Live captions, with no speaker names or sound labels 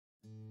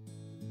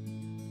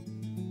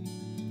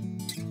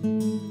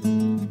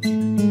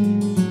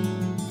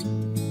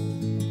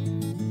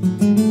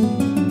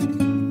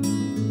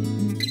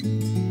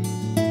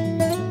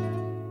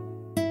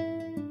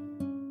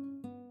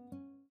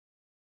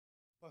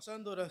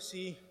Pasando ahora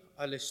sí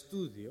al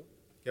estudio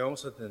que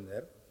vamos a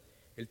tener,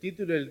 el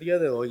título del día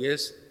de hoy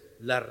es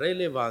La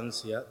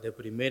relevancia de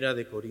Primera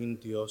de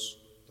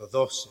Corintios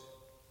 12.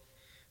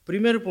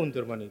 Primer punto,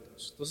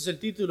 hermanitos. Entonces el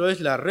título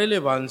es La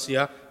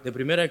relevancia de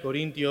Primera de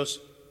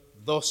Corintios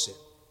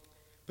 12.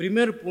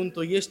 Primer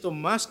punto, y esto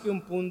más que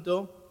un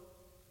punto,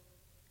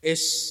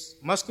 es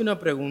más que una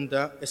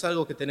pregunta, es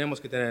algo que tenemos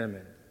que tener en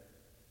mente.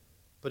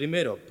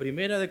 Primero,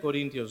 Primera de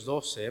Corintios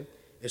 12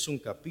 es un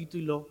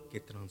capítulo que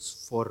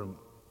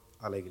transforma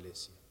a la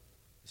iglesia.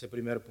 Ese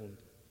primer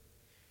punto.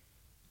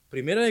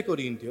 Primera de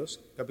Corintios,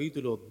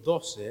 capítulo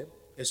 12,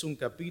 es un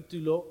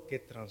capítulo que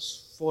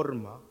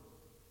transforma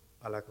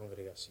a la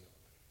congregación.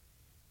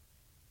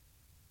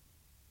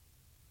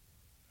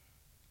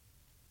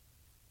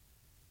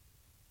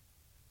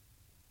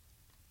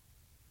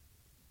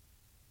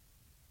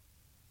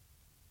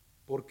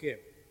 ¿Por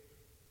qué?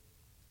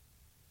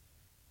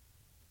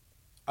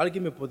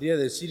 ¿Alguien me podría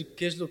decir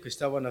qué es lo que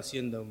estaban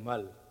haciendo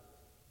mal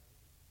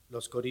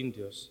los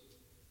corintios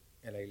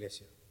en la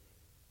iglesia?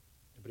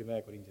 En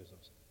 1 Corintios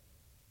 12.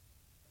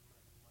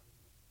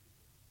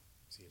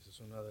 Sí, esa es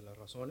una de las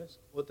razones.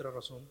 Otra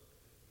razón,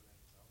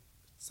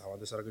 estaban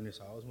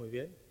desorganizados, muy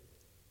bien.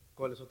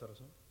 ¿Cuál es otra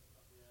razón?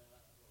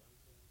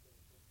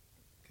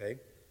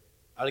 Okay.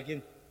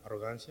 ¿Alguien?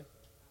 ¿Arrogancia?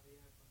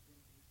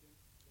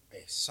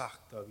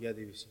 Exacto, había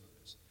divisiones.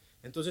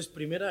 Entonces,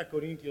 1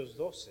 Corintios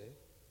 12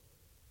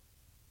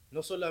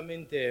 no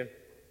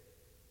solamente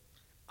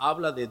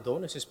habla de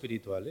dones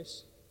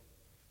espirituales,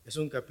 es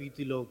un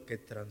capítulo que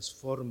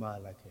transforma a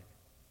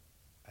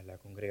la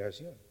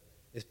congregación.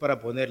 Es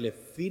para ponerle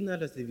fin a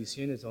las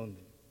divisiones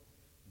donde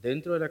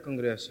dentro de la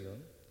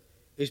congregación,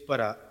 es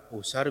para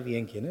usar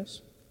bien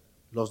 ¿quiénes?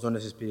 Los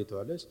dones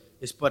espirituales,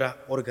 es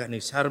para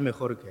organizar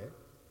mejor que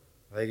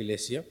la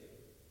iglesia.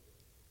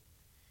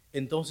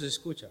 Entonces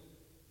escucha,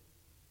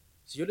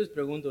 si yo les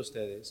pregunto a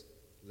ustedes,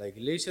 la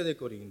iglesia de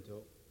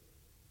Corinto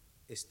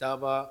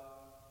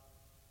estaba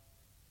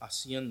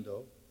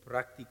haciendo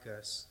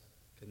prácticas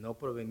que no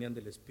provenían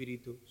del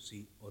Espíritu,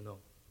 ¿sí o no?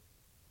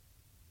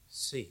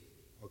 Sí,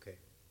 ok.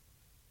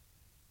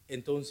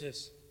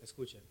 Entonces,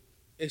 escuchen,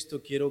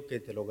 esto quiero que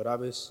te lo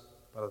grabes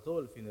para todo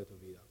el fin de tu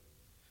vida.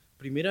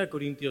 1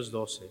 Corintios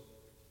 12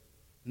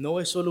 no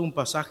es solo un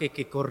pasaje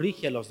que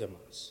corrige a los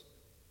demás,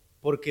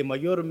 porque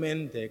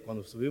mayormente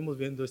cuando estuvimos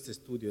viendo este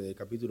estudio del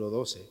capítulo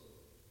 12,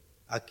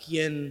 ¿a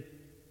quién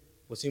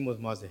pusimos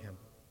más de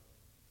ejemplo?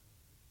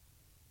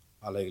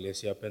 A la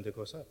iglesia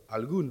pentecostal,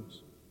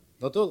 algunos,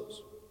 no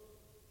todos.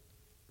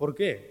 ¿Por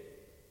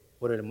qué?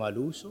 Por el mal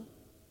uso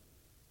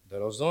de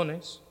los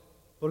dones.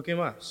 ¿Por qué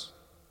más?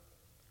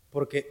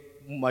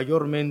 Porque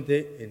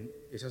mayormente en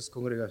esas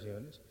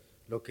congregaciones,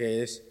 lo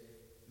que es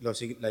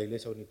la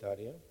iglesia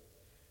unitaria,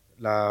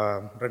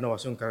 la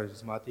renovación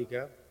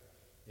carismática,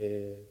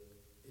 el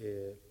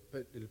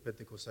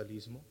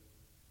pentecostalismo,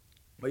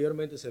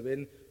 mayormente se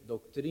ven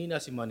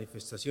doctrinas y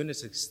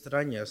manifestaciones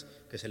extrañas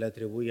que se le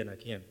atribuyen ¿a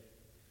quién?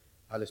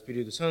 Al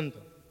Espíritu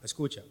Santo.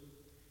 Escucha,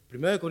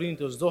 1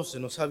 Corintios 12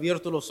 nos ha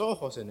abierto los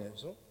ojos en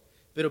eso,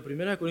 pero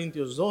 1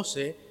 Corintios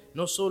 12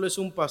 no solo es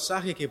un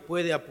pasaje que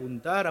puede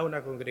apuntar a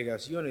una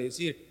congregación y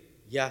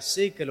decir, ya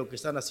sé que lo que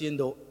están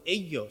haciendo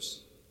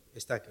ellos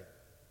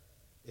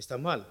está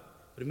mal.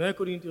 1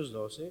 Corintios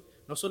 12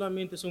 no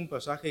solamente es un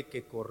pasaje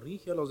que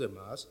corrige a los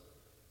demás,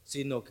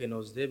 sino que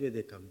nos debe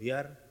de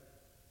cambiar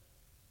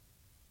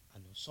a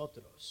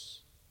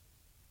nosotros.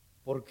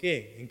 ¿Por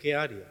qué? ¿En qué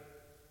área?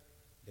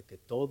 De que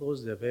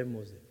todos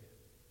debemos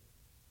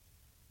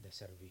de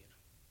servir.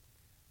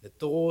 De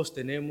todos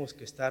tenemos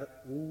que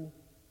estar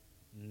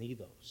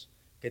unidos.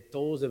 Que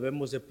todos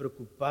debemos de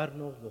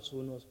preocuparnos los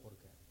unos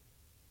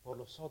por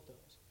los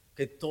otros.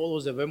 Que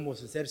todos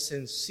debemos de ser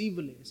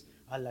sensibles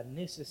a la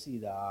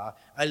necesidad,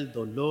 al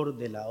dolor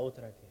de la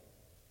otra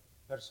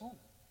persona.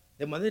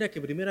 De manera que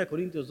 1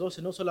 Corintios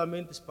 12 no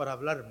solamente es para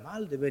hablar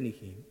mal de Benny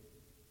Hinn,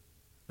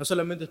 no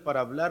solamente es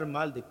para hablar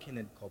mal de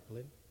Kenneth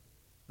Copeland,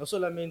 no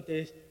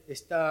solamente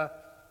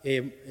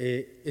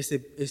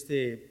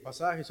este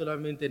pasaje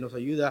solamente nos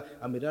ayuda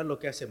a mirar lo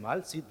que hace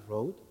mal Sid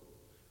Roth,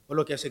 o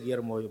lo que hace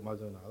Guillermo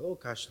Maldonado, o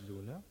Cash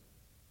Luna.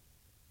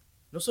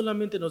 No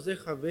solamente nos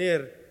deja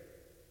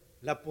ver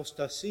la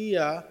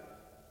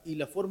apostasía y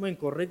la forma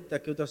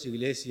incorrecta que otras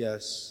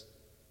iglesias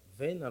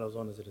ven a los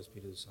dones del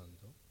Espíritu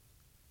Santo,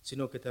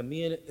 sino que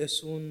también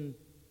es un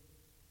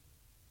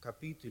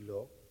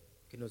capítulo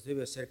que nos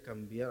debe hacer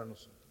cambiar a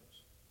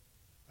nosotros.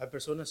 Hay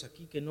personas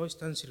aquí que no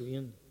están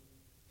sirviendo.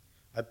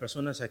 Hay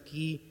personas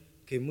aquí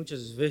que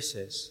muchas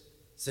veces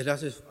se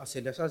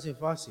les hace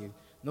fácil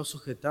no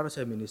sujetarse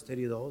al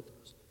ministerio de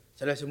otros.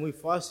 Se les hace muy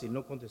fácil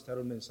no contestar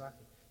un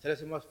mensaje. Se les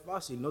hace más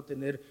fácil no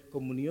tener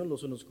comunión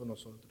los unos con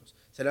los otros.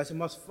 Se les hace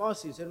más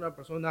fácil ser una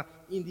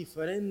persona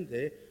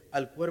indiferente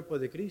al cuerpo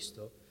de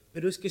Cristo.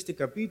 Pero es que este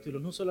capítulo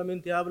no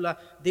solamente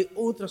habla de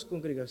otras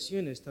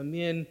congregaciones,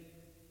 también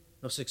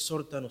nos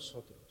exhorta a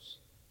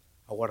nosotros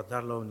a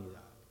guardar la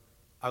unidad,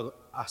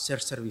 a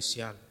ser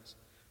serviciales,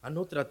 a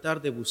no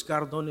tratar de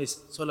buscar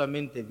dones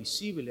solamente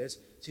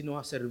visibles, sino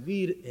a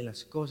servir en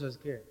las cosas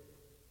que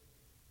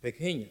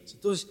pequeñas.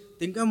 Entonces,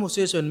 tengamos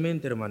eso en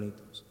mente,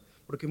 hermanitos,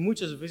 porque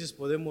muchas veces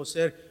podemos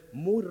ser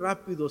muy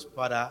rápidos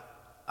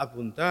para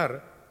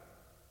apuntar,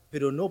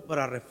 pero no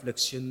para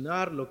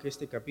reflexionar lo que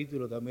este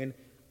capítulo también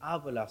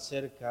habla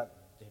acerca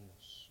de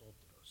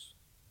nosotros.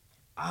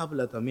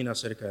 Habla también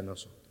acerca de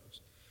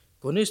nosotros.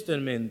 Con esto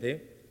en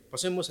mente,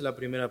 pasemos a la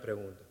primera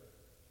pregunta.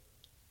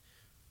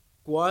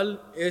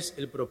 ¿Cuál es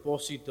el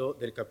propósito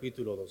del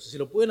capítulo 12? Si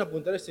lo pueden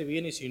apuntar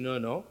bien y si no,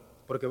 no,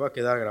 porque va a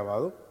quedar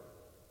grabado.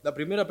 La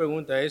primera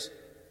pregunta es,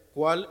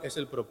 ¿cuál es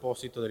el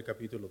propósito del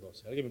capítulo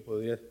 12? ¿Alguien me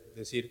podría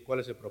decir cuál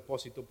es el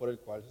propósito por el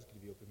cual se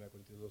escribió 1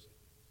 Corintios 12?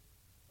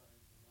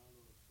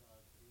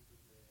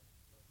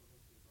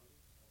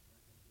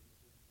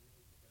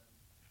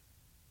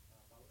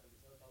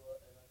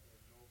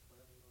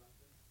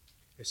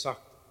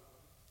 Exacto.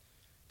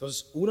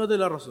 Entonces, una de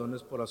las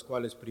razones por las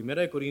cuales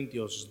 1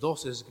 Corintios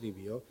 12 se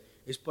escribió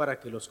es para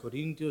que los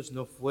corintios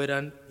no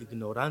fueran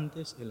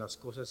ignorantes en las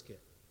cosas que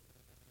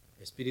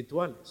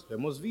espirituales. Lo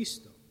hemos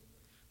visto.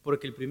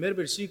 Porque el primer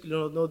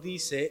versículo no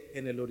dice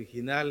en el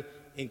original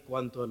en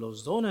cuanto a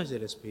los dones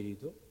del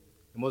Espíritu.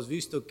 Hemos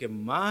visto que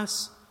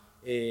más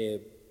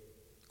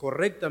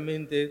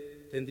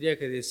correctamente tendría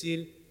que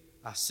decir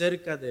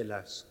acerca de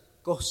las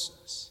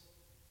cosas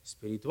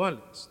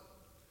espirituales.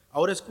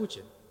 Ahora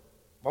escuchen,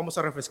 vamos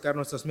a refrescar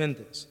nuestras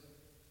mentes.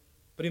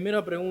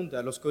 Primera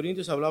pregunta, ¿los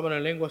corintios hablaban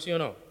en lengua, sí o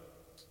no?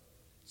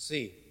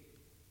 Sí.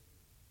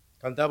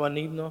 ¿Cantaban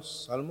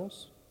himnos,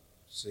 salmos?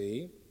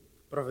 Sí.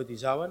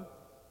 ¿Profetizaban?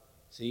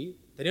 Sí.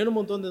 Tenían un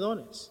montón de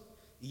dones.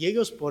 Y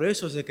ellos por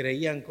eso se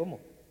creían ¿cómo?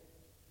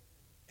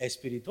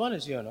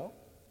 Espirituales, ¿sí o no?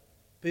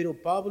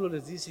 Pero Pablo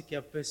les dice que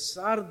a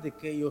pesar de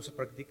que ellos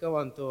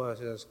practicaban todas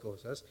esas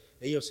cosas,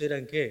 ellos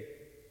eran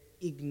 ¿qué?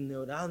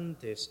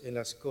 Ignorantes en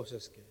las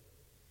cosas ¿qué?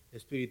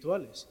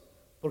 Espirituales.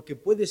 Porque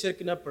puede ser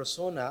que una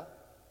persona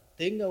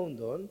tenga un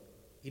don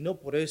y no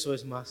por eso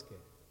es más que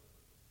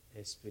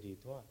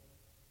espiritual.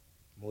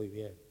 Muy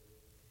bien.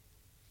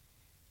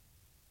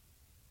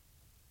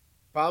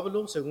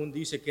 Pablo, según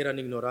dice, que eran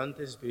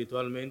ignorantes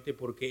espiritualmente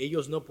porque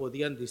ellos no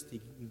podían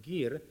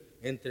distinguir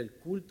entre el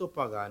culto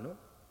pagano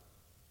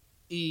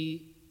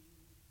y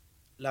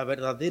la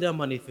verdadera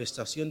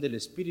manifestación del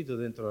Espíritu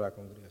dentro de la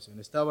congregación.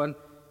 Estaban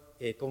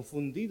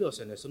confundidos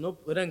en eso, no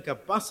eran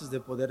capaces de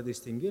poder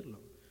distinguirlo.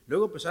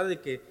 Luego, a pesar de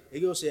que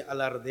ellos se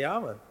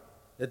alardeaban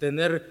de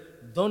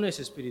tener dones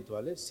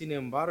espirituales, sin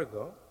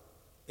embargo,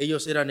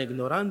 ellos eran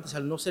ignorantes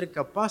al no ser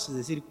capaces de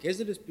decir qué es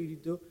del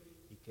Espíritu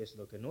y qué es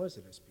lo que no es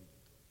del Espíritu.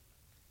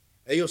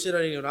 Ellos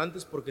eran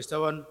ignorantes porque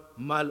estaban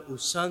mal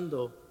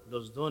usando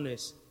los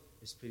dones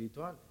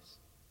espirituales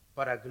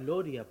para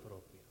gloria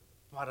propia,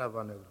 para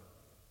vanagloria.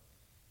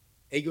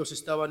 Ellos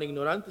estaban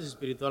ignorantes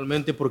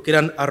espiritualmente porque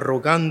eran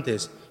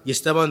arrogantes y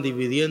estaban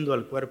dividiendo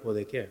al cuerpo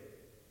 ¿de qué?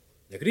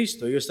 De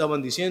Cristo. Ellos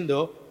estaban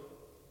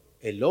diciendo,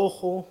 el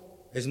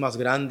ojo es más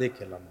grande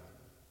que la mano.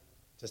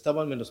 Se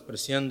estaban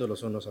menospreciando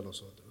los unos a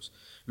los otros.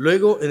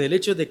 Luego, en el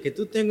hecho de que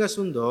tú tengas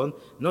un don,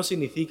 no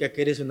significa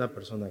que eres una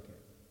persona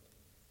que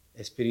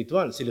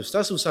espiritual. Si lo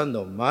estás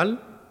usando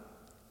mal,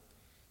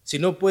 si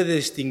no puedes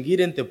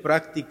distinguir entre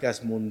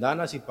prácticas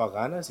mundanas y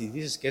paganas y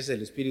dices que es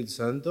del Espíritu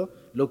Santo,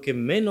 lo que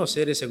menos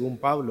eres, según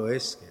Pablo,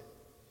 es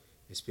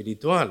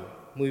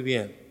espiritual. Muy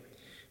bien.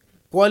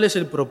 ¿Cuál es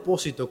el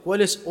propósito?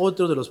 ¿Cuál es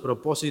otro de los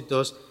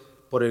propósitos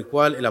por el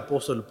cual el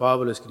apóstol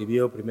Pablo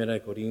escribió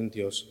 1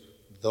 Corintios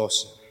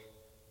 12?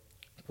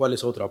 ¿Cuál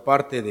es otra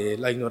parte de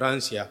la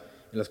ignorancia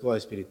en las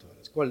cosas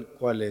espirituales?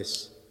 ¿Cuál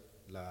es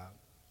la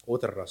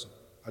otra razón?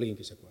 ¿Alguien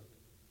que se acuerde?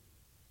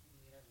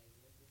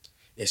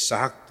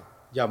 Exacto,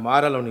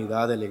 llamar a la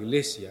unidad de la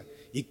iglesia.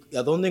 ¿Y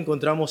a dónde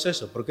encontramos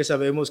eso? Porque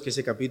sabemos que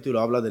ese capítulo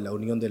habla de la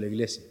unión de la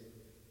iglesia.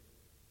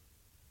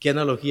 ¿Qué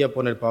analogía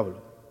pone el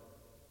Pablo?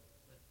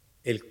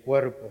 El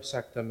cuerpo,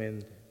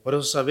 exactamente. Por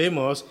eso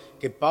sabemos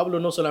que Pablo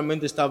no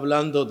solamente está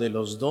hablando de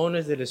los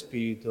dones del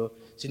Espíritu,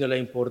 sino la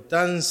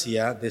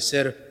importancia de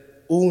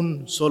ser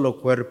un solo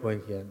cuerpo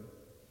en quién?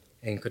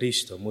 En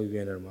Cristo. Muy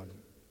bien, hermano.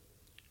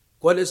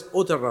 ¿Cuál es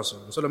otra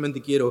razón?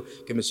 Solamente quiero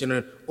que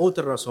mencionen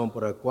otra razón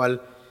por la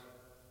cual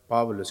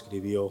Pablo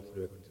escribió 1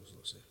 Corintios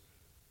 12.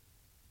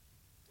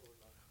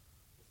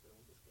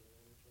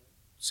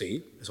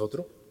 Sí, es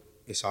otro.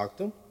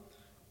 Exacto.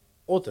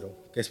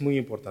 Otro, que es muy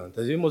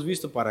importante. Hemos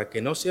visto para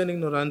que no sean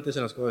ignorantes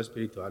en las cosas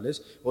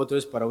espirituales. Otro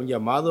es para un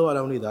llamado a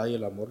la unidad y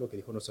el amor, lo que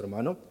dijo nuestro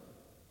hermano.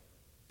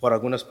 Por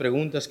algunas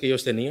preguntas que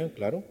ellos tenían,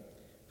 claro.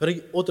 Pero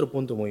hay otro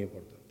punto muy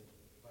importante.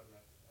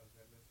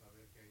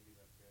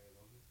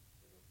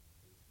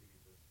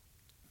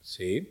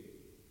 Sí.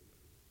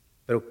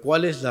 Pero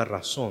 ¿cuál es la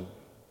razón?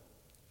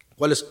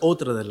 ¿Cuál es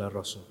otra de las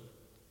razones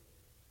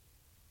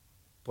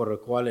por la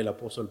cual el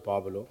apóstol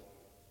Pablo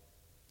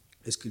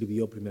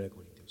escribió 1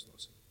 Corintios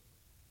 12?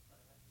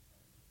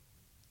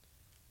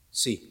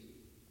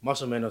 Sí,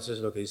 más o menos es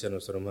lo que dice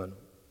nuestro hermano.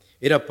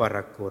 Era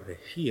para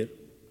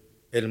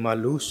corregir el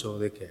mal uso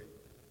 ¿de qué?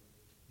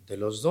 De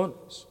los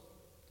dones.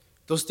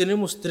 Entonces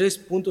tenemos 3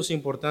 puntos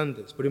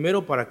importantes.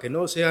 Primero, para que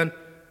no sean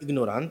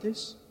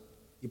ignorantes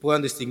y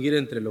puedan distinguir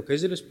entre lo que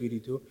es del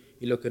Espíritu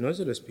y lo que no es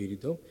del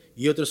Espíritu.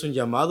 Y otro es un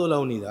llamado a la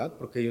unidad,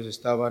 porque ellos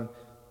estaban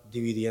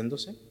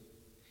dividiéndose.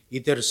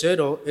 Y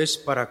tercero, es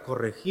para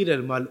corregir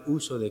el mal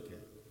uso ¿de qué?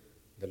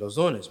 De los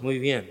dones. Muy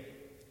bien.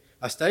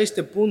 Hasta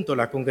este punto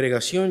la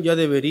congregación ya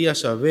debería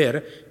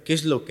saber qué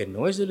es lo que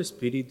no es del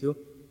Espíritu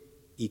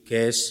y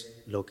qué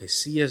es lo que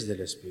sí es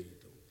del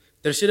Espíritu.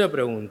 Tercera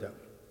pregunta.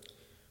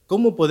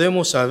 ¿Cómo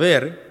podemos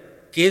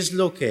saber qué es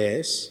lo que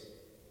es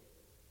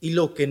y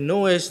lo que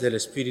no es del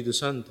Espíritu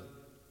Santo?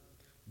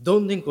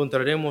 ¿Dónde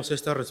encontraremos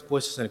estas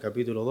respuestas en el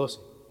capítulo 12?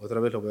 Otra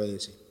vez lo voy a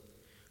decir.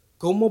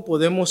 ¿Cómo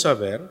podemos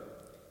saber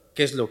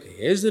qué es lo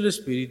que es del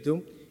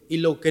Espíritu y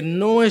lo que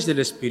no es del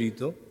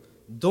Espíritu?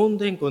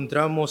 ¿Dónde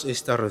encontramos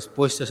estas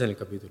respuestas en el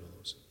capítulo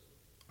 12?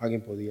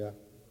 ¿Alguien podría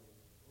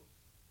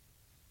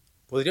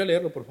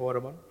leerlo, por favor,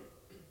 hermano?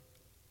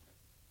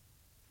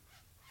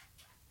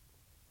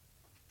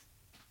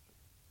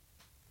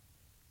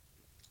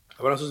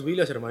 Abran sus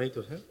Biblias,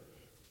 hermanitos.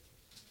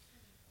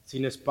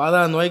 Sin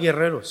espada no hay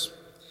guerreros.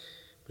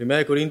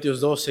 1 Corintios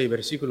 12,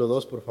 versículo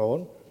 2, por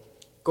favor.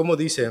 ¿Cómo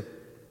dice?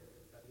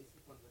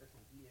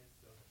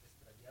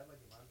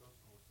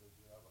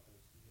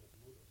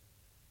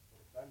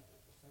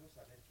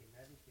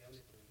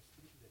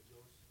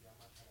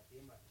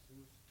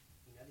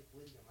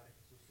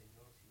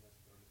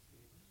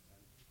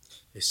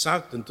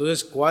 Exacto.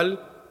 Entonces,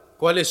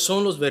 ¿cuáles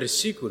son los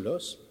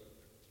versículos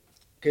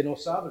que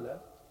nos hablan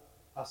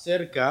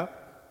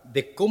acerca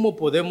de cómo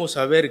podemos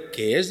saber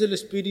qué es del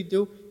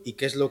Espíritu y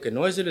qué es lo que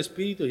no es del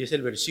Espíritu? Y es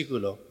el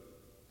versículo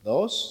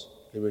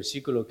 2, el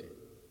versículo ¿qué?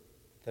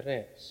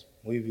 3.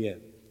 Muy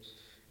bien.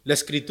 La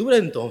Escritura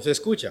entonces,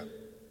 escucha,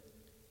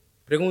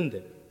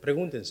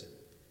 pregúntense.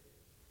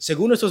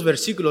 Según estos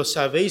versículos,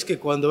 sabéis que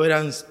cuando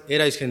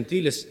erais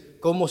gentiles,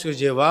 cómo se os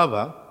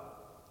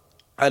llevaba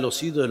a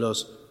los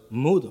ídolos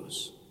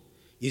mudos.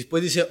 Y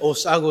después dice,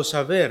 os hago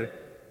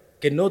saber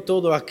que no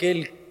todo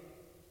aquel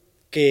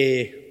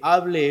que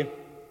hable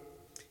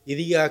y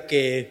diga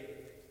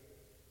que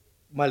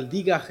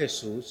maldiga a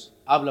Jesús,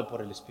 habla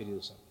por el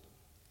Espíritu Santo.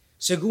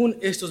 Según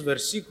estos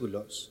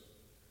versículos,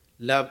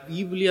 la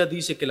Biblia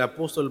dice que el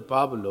apóstol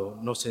Pablo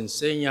nos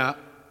enseña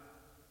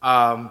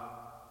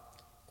a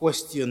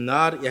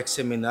cuestionar y a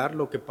examinar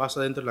lo que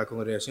pasa dentro de la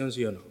congregación,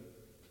 ¿sí o no?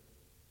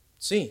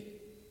 Sí,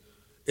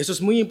 eso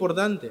es muy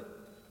importante,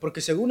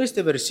 porque según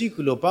este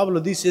versículo, Pablo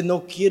dice,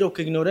 no quiero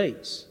que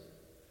ignoréis,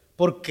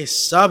 porque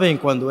saben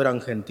cuando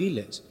eran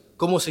gentiles,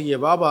 cómo se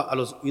llevaba a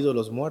los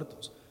ídolos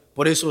muertos.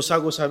 Por eso os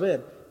hago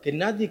saber que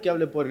nadie que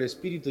hable por el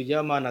Espíritu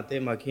llama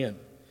anatema ¿a quién?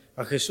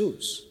 A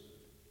Jesús.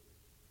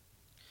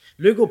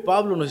 Luego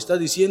Pablo nos está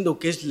diciendo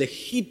que es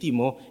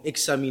legítimo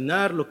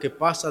examinar lo que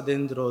pasa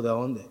dentro de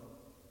 ¿dónde?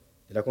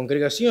 De la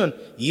congregación.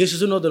 Y eso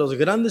es uno de los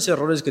grandes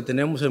errores que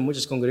tenemos en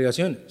muchas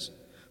congregaciones,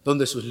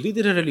 donde sus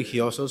líderes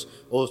religiosos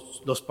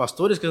o los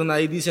pastores que están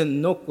ahí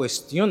dicen no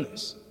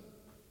cuestiones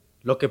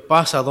lo que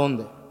pasa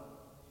 ¿dónde?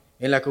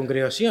 En la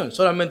congregación.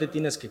 Solamente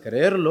tienes que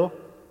creerlo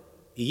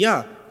y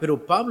ya.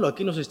 Pero Pablo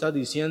aquí nos está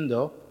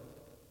diciendo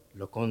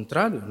lo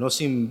contrario,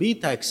 nos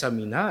invita a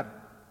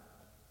examinar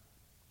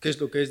qué es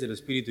lo que es del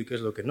Espíritu y qué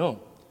es lo que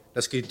no. La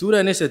Escritura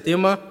en ese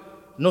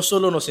tema no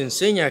solo nos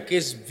enseña que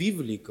es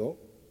bíblico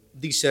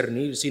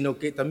discernir, sino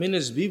que también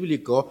es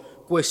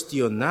bíblico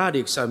cuestionar y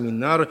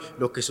examinar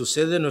lo que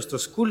sucede en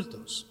nuestros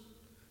cultos.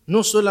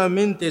 No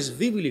solamente es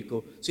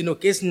bíblico, sino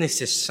que es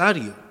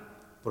necesario,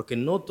 porque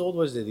no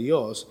todo es de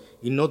Dios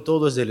y no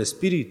todo es del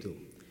Espíritu.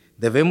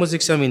 Debemos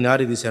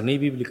examinar y discernir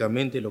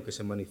bíblicamente lo que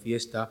se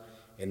manifiesta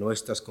en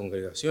nuestras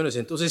congregaciones.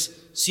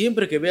 Entonces,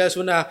 siempre que veas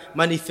una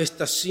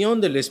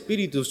manifestación del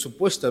Espíritu,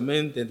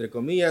 supuestamente, entre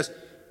comillas,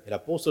 el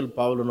apóstol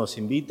Pablo nos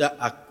invita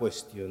a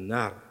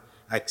cuestionar,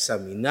 a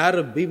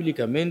examinar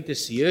bíblicamente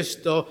si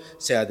esto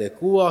se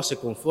adecua o se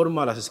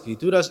conforma a las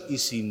Escrituras, y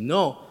si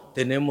no,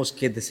 tenemos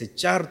que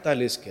desechar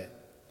tales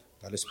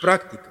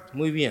prácticas.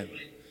 Muy bien.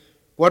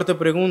 Cuarta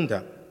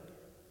pregunta.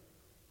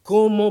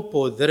 ¿Cómo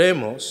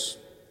podremos,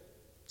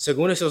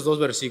 según esos dos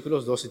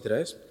versículos, 2 y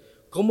 3,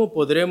 cómo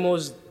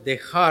podremos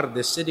dejar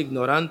de ser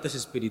ignorantes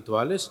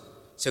espirituales,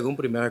 según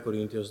 1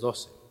 Corintios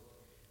 12?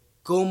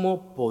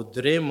 ¿Cómo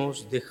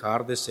podremos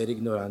dejar de ser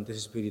ignorantes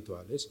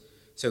espirituales,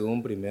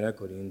 según 1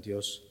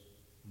 Corintios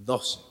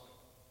 12?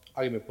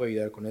 ¿Alguien me puede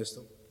ayudar con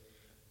esto?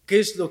 ¿Qué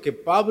es lo que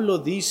Pablo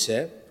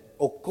dice,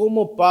 o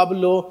cómo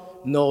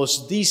Pablo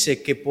nos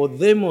dice que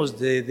podemos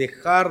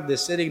dejar de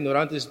ser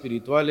ignorantes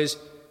espirituales,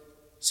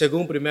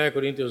 según 1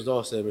 Corintios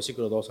 12, del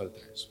versículo 2 al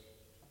 3?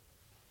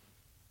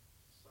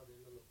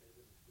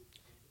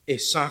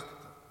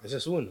 Exacto, ese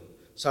es uno.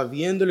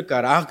 Sabiendo el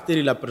carácter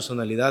y la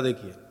personalidad de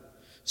quién.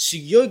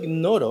 Si yo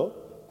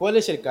ignoro cuál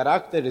es el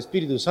carácter del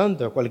Espíritu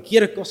Santo,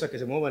 cualquier cosa que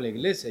se mueva en la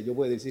iglesia, yo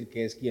voy a decir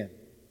que es quién,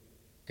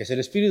 que es el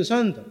Espíritu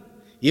Santo.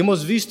 Y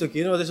hemos visto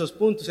que uno de esos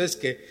puntos es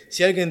que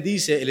si alguien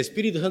dice, el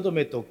Espíritu Santo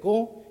me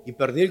tocó y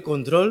perdí el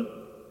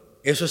control,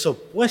 eso es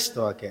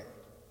opuesto a qué,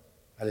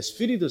 al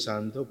Espíritu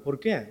Santo. ¿Por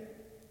qué?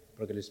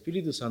 Porque el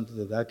Espíritu Santo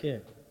te da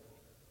 ¿qué?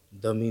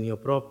 Dominio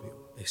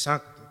propio.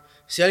 Exacto.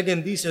 Si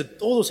alguien dice,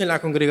 todos en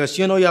la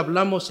congregación hoy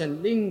hablamos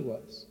en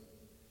lenguas,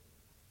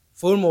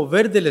 fue un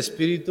mover del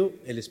Espíritu.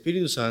 El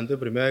Espíritu Santo,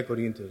 en 1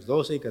 Corintios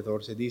 12 y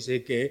 14,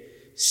 dice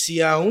que si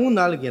aún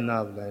alguien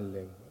habla en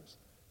lenguas,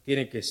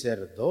 tiene que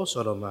ser 2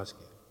 o lo más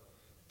que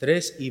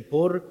 3 y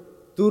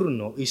por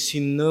turno. Y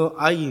si no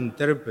hay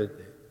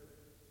intérprete,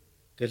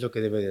 ¿qué es lo que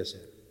debe de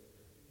hacer?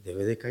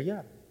 Debe de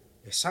callar.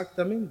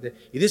 Exactamente.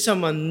 Y de esa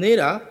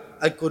manera,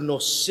 al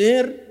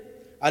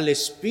conocer al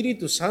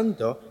Espíritu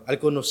Santo, al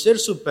conocer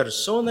su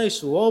persona y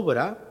su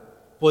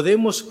obra,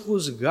 podemos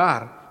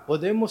juzgar,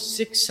 podemos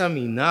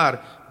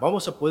examinar,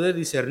 vamos a poder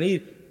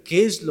discernir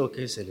qué es lo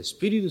que es el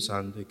Espíritu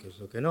Santo y qué es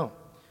lo que no.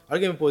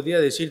 Alguien me podría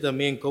decir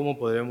también cómo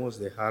podemos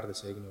dejar de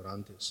ser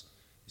ignorantes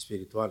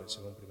espirituales,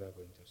 según 1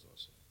 Corintios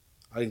 12.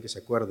 Alguien que se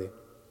acuerde,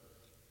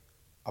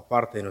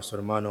 aparte de nuestro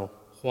hermano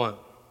Juan.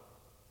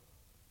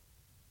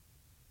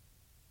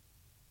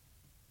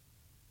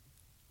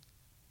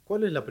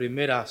 ¿Cuál es la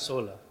primera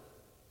sola?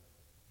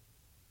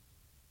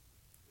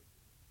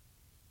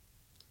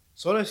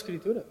 Sola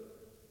Escritura.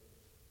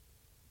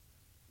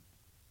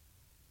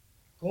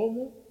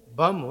 ¿Cómo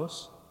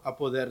vamos a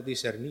poder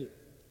discernir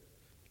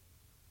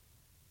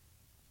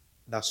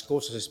las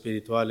cosas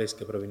espirituales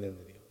que provienen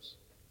de Dios?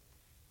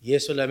 Y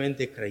es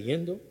solamente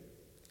creyendo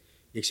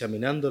y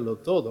examinándolo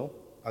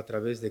todo a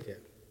través de ¿qué?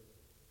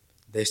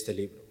 De este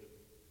libro.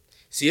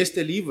 Si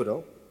este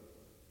libro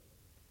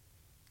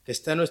que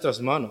está en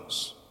nuestras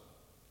manos,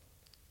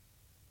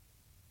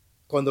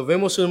 cuando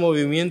vemos un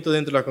movimiento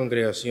dentro de la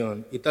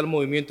congregación y tal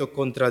movimiento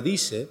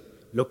contradice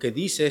lo que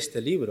dice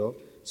este libro,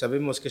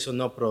 sabemos que eso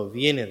no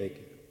proviene de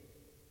 ¿qué?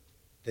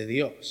 De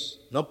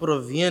Dios. No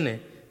proviene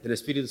del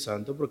Espíritu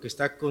Santo porque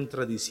está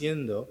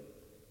contradiciendo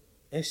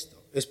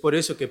esto. Es por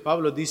eso que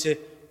Pablo dice,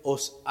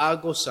 os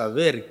hago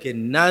saber que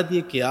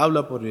nadie que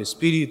habla por el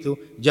Espíritu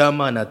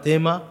llama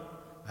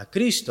anatema a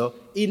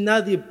Cristo, y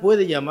nadie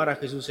puede llamar a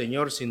Jesús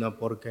Señor sino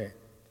 ¿por qué?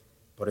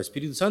 Por el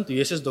Espíritu Santo. Y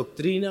esa es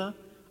doctrina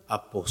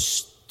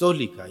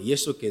apostólica, y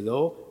eso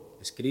quedó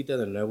escrita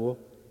en el Nuevo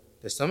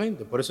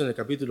Testamento. Por eso en el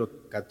capítulo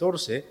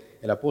 14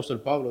 el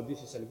apóstol Pablo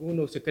dice, si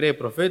alguno se cree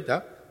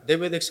profeta,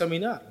 debe de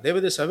examinar, debe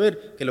de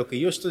saber que lo que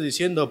yo estoy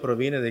diciendo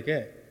proviene de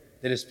 ¿qué?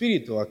 Del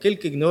Espíritu. Aquel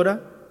que ignora,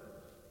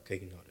 que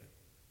ignore.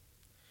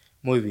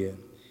 Muy bien.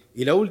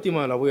 Y la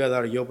última la voy a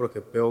dar yo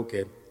porque veo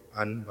que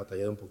han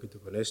batallado un poquito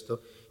con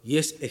esto, y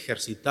es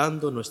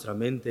ejercitando nuestra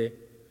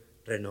mente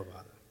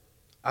renovada.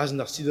 Has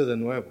nacido de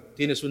nuevo,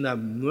 tienes una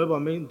nueva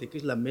mente, que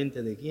es la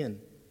mente de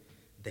 ¿quién?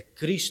 De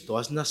Cristo.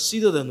 Has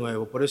nacido de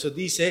nuevo. Por eso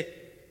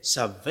dice,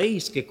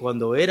 sabéis que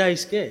cuando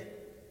erais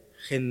 ¿qué?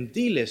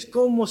 Gentiles,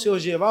 ¿cómo se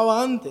os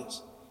llevaba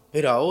antes?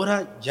 Pero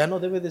ahora ya no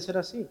debe de ser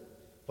así,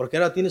 porque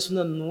ahora tienes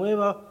una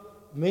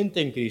nueva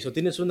mente en Cristo,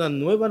 tienes una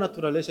nueva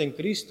naturaleza en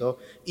Cristo,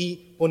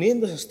 y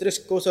poniendo esas 3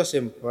 cosas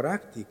en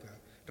práctica,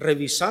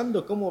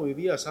 revisando cómo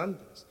vivías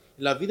antes,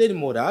 la vida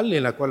inmoral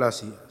en la cual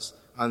hacías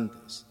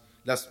antes,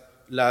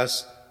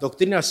 las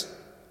doctrinas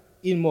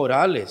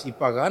inmorales y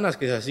paganas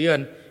que se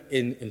hacían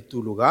en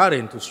tu lugar,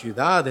 en tu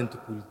ciudad, en tu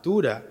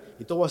cultura,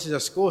 y todas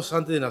esas cosas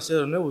antes de nacer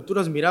de nuevo, tú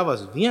las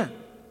mirabas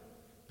bien.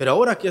 Pero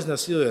ahora que has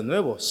nacido de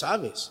nuevo,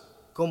 sabes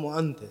cómo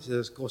antes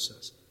esas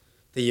cosas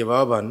te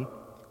llevaban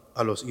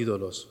a los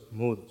ídolos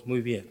mudos.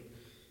 Muy bien.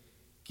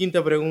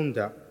 Quinta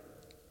pregunta.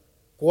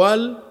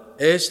 ¿Cuál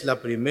es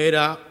la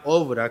primera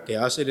obra que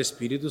hace el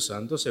Espíritu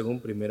Santo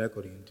según 1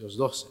 Corintios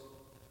 12?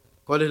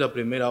 ¿Cuál es la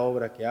primera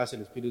obra que hace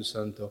el Espíritu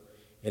Santo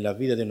en la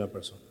vida de una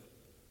persona?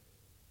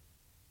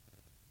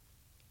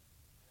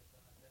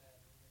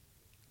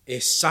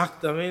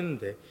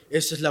 Exactamente.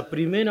 Esa es la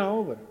primera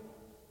obra.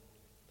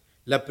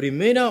 La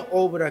primera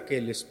obra que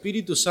el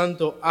Espíritu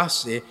Santo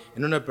hace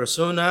en una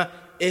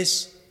persona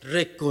es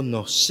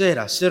reconocer,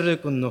 hacer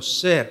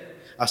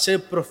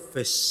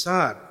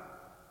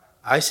profesar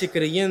a ese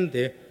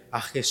creyente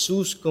a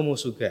Jesús como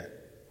su ¿qué?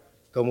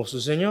 Como su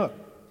Señor.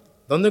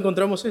 ¿Dónde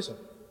encontramos eso?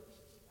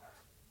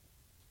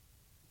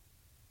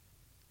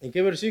 ¿En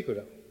qué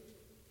versículo?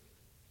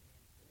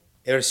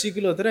 El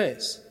versículo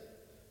 3.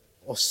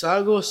 Os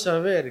hago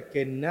saber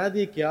que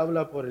nadie que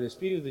habla por el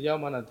Espíritu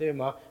llama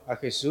anatema a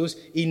Jesús,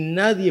 y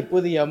nadie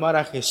puede llamar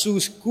a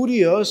Jesús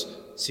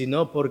curios,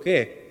 sino ¿por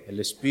qué?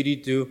 El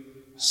Espíritu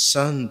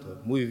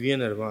Santo. Muy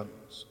bien,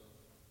 hermanos.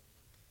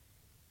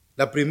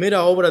 La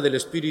primera obra del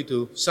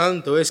Espíritu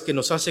Santo es que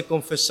nos hace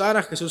confesar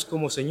a Jesús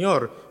como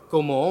Señor,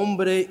 como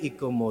hombre y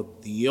como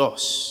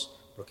Dios.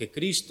 Porque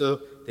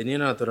Cristo tenía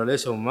una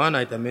naturaleza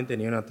humana y también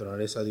tenía una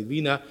naturaleza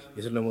divina, y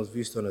eso lo hemos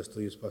visto en los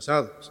estudios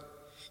pasados.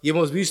 Y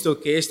hemos visto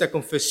que esta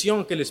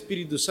confesión que el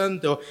Espíritu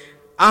Santo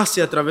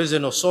hace a través de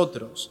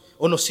nosotros,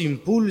 o nos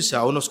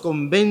impulsa, o nos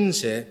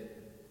convence,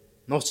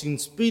 nos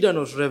inspira,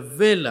 nos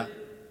revela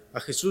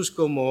a Jesús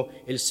como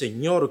el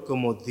Señor,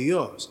 como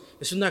Dios.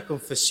 Es una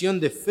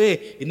confesión de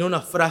fe y no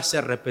una frase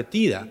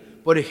repetida.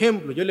 Por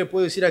ejemplo, yo le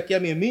puedo decir aquí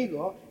a mi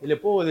amigo, y le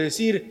puedo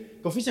decir,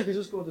 confiesa a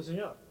Jesús como tu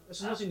Señor.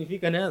 Eso no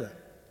significa nada.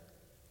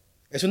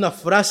 Es una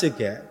frase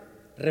que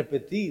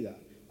repetida.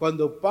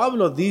 Cuando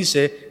Pablo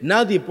dice,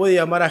 nadie puede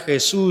llamar a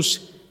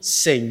Jesús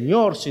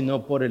Señor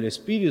sino por el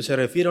Espíritu, se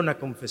refiere a una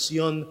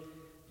confesión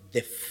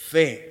de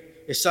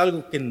fe. Es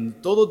algo que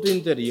en todo tu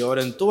interior,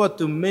 en toda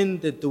tu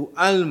mente, tu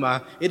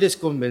alma, eres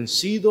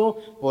convencido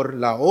por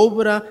la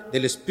obra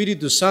del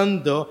Espíritu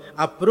Santo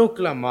a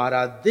proclamar,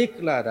 a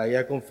declarar y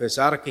a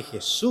confesar que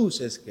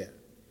Jesús es ¿qué?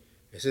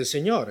 Es el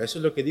Señor. Eso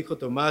es lo que dijo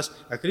Tomás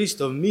a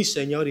Cristo, mi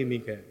Señor y mi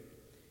 ¿qué?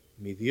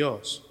 Mi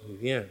Dios. Muy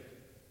bien.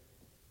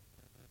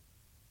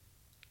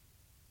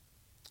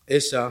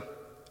 Esa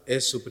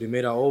es su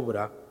primera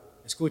obra.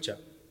 Escucha,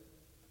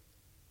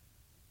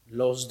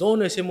 los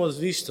dones hemos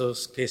visto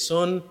que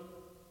son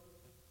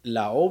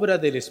la obra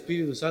del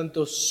Espíritu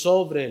Santo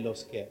sobre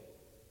los que,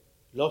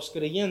 los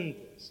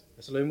creyentes.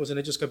 Eso lo vimos en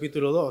Hechos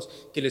capítulo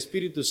 2, que el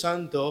Espíritu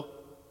Santo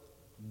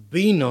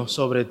vino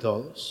sobre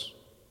todos.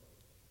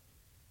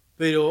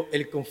 Pero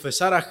el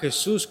confesar a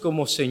Jesús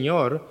como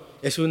Señor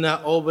es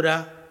una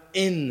obra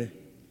en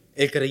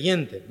el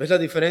creyente. ¿Ves la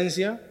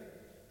diferencia?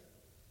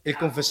 El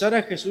confesar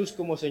a Jesús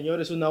como Señor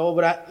es una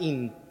obra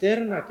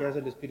interna que hace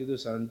el Espíritu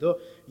Santo,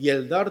 y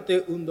el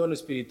darte un don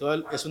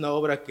espiritual es una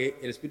obra que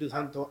el Espíritu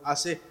Santo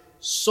hace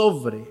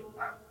sobre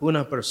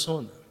una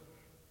persona.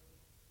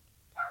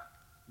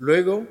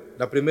 Luego,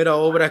 la primera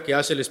obra que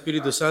hace el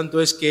Espíritu Santo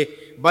es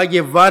que va a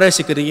llevar a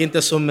ese creyente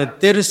a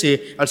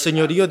someterse al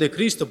señorío de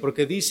Cristo,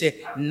 porque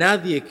dice,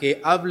 nadie que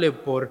hable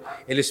por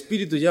el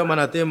Espíritu llama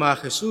anatema a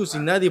Jesús, y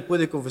nadie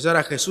puede confesar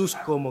a Jesús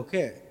como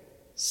 ¿qué?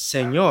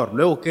 Señor.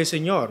 Luego, ¿qué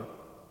Señor?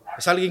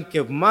 Es alguien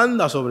que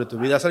manda sobre tu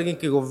vida, es alguien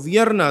que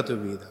gobierna tu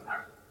vida.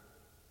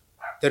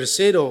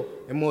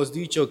 Tercero, hemos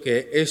dicho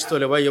que esto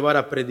le va a llevar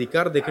a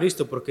predicar de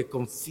Cristo porque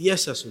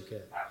confiesa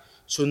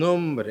su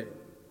nombre.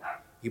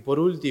 Y por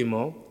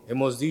último,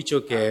 hemos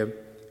dicho que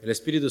el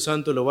Espíritu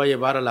Santo lo va a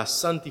llevar a la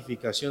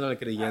santificación al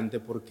creyente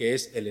porque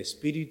es el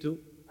Espíritu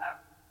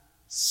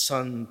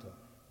Santo.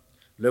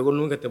 Luego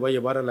nunca te va a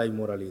llevar a la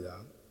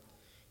inmoralidad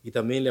y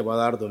también le va a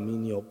dar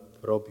dominio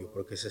propio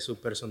porque esa es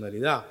su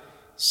personalidad.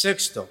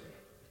 Sexto,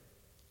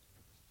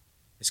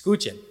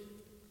 escuchen,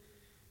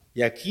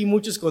 y aquí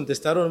muchos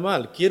contestaron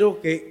mal. Quiero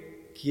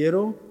que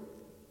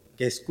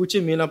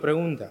escuchen bien la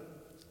pregunta.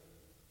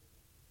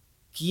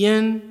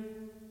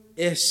 ¿Quién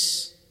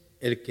es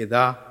el que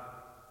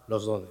da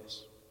los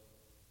dones?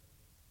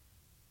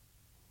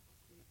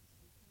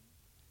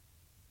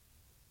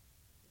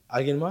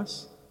 ¿Alguien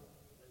más?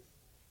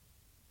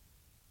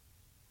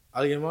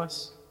 ¿Alguien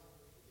más?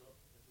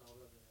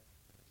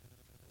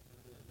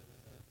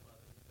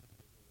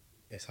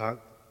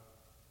 Exacto.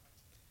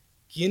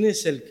 ¿Quién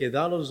es el que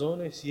da los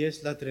dones? Y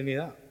es la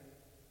Trinidad.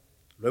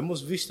 Lo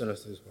hemos visto en los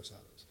estudios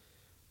pasados.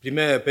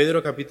 1 de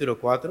Pedro capítulo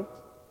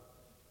 4.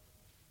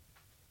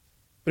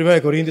 1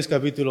 de Corintios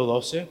capítulo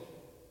 12,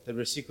 del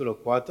versículo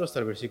 4 hasta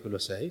el versículo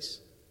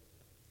 6.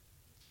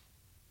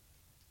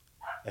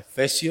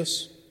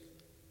 Efesios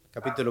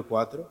capítulo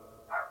 4.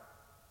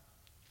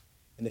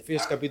 En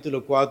Efesios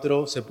capítulo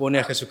 4 se pone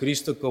a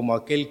Jesucristo como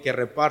aquel que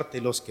reparte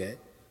los ¿qué?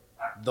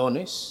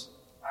 Dones.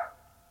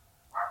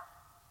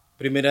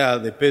 Primera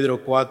de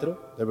Pedro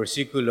 4, del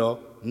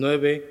versículo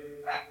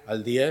 9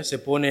 al 10, se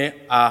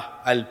pone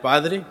al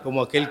Padre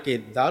como aquel que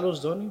da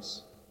los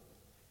dones.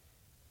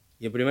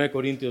 Y en 1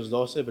 Corintios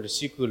 12,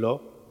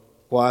 versículo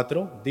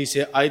 4,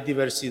 dice, hay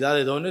diversidad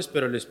de dones,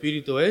 pero el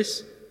Espíritu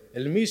es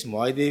el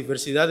mismo. Hay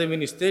diversidad de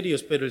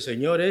ministerios, pero el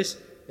Señor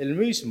es el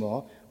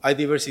mismo. Hay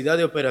diversidad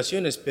de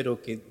operaciones,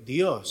 pero que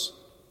Dios,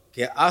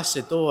 que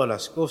hace todas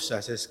las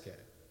cosas,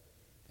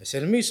 es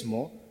el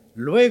mismo.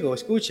 Luego,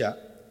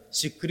 escucha,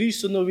 si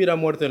Cristo no hubiera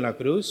muerto en la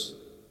cruz,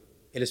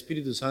 el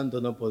Espíritu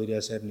Santo no podría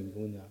hacer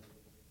ninguna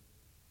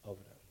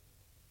obra.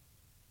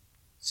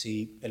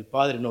 Si el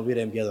Padre no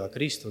hubiera enviado a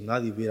Cristo,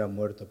 nadie hubiera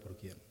muerto. ¿Por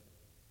quién?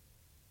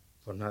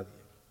 Por nadie.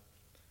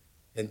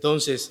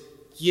 Entonces,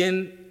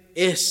 ¿quién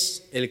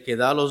es el que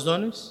da los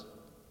dones?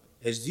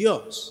 Es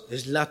Dios,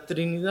 es la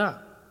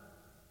Trinidad.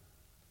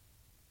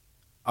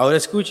 Ahora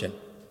escuchen,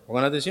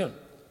 pongan atención.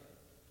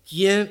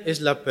 ¿Quién es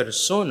la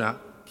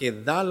persona que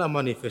da la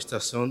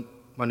manifestación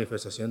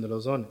de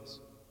los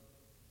dones?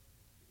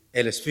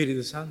 El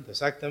Espíritu Santo,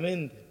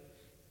 exactamente.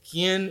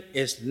 ¿Quién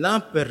es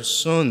la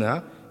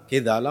persona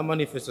que da la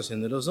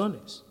manifestación de los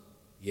dones?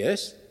 Y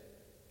es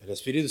el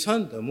Espíritu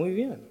Santo, muy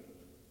bien.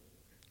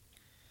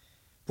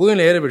 ¿Pueden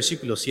leer el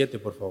versículo 7,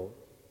 por favor?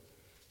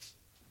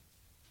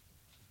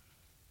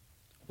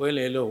 ¿Pueden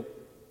leerlo,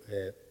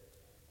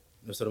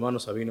 nuestro hermano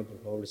Sabino,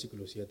 por favor,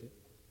 versículo 7?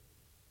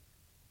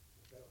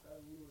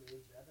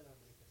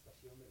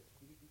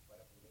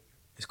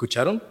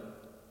 ¿Escucharon?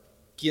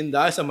 ¿Quién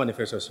da esa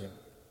manifestación?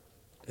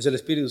 Es el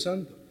Espíritu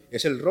Santo.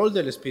 Es el rol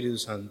del Espíritu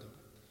Santo.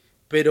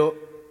 Pero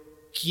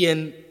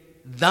quien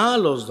da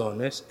los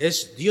dones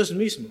es Dios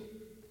mismo.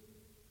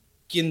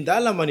 Quien da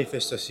la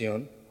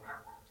manifestación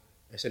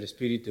es el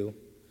Espíritu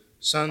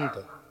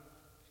Santo.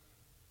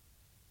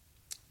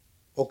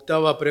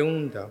 Octava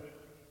pregunta.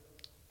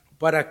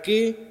 ¿Para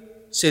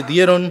qué se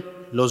dieron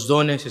los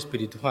dones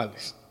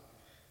espirituales?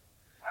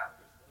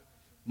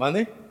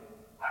 ¿Mande?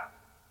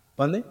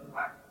 ¿Mande?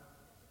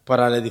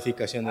 Para la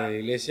edificación de la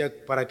iglesia.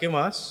 ¿Para qué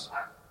más?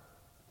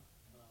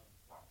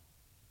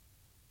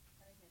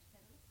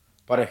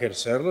 Para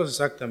ejercerlos,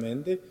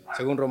 exactamente,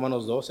 según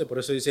Romanos 12, por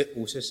eso dice,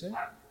 úsese.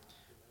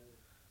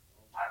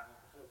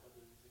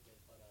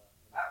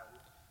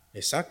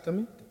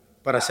 Exactamente,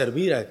 para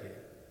servir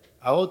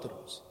a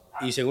otros.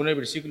 Y según el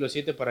versículo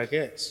 7, ¿para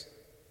qué es?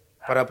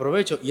 Para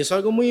provecho. Y es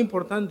algo muy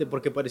importante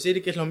porque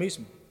pareciera que es lo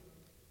mismo.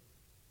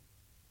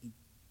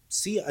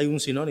 Sí hay un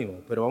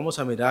sinónimo, pero vamos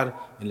a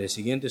mirar en el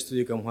siguiente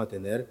estudio que vamos a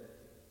tener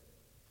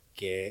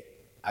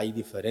que hay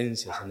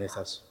diferencias en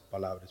estas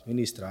palabras.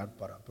 Ministrar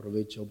para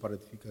provecho, para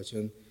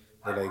edificación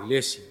de la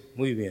iglesia.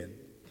 Muy bien.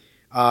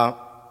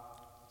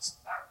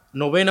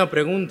 Novena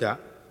pregunta.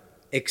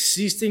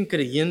 ¿Existen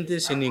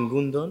creyentes sin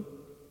ningún don?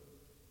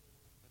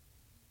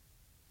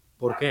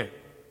 ¿Por qué?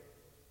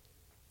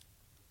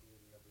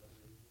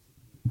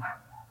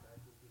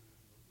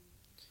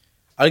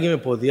 ¿Alguien me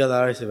podría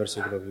dar ese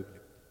versículo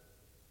bíblico?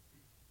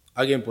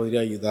 ¿Alguien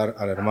podría ayudar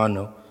al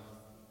hermano?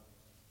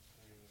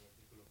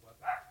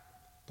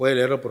 ¿Puede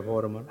leerlo, por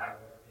favor, hermano?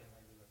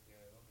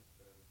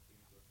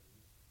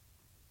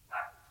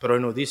 Pero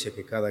él no dice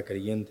que cada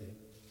creyente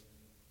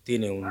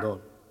tiene un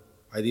don.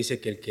 Ahí dice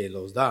que el que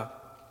los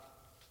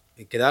da,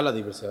 el que da la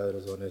diversidad de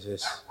los dones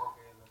es...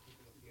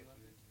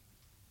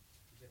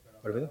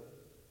 ¿Perdón?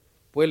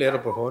 ¿Puede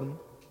leerlo, por favor,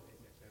 hermano?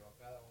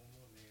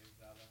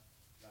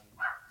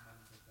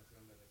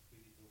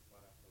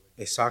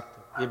 Exacto.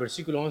 Y el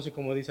versículo 11,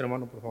 como dice,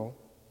 hermano, por favor.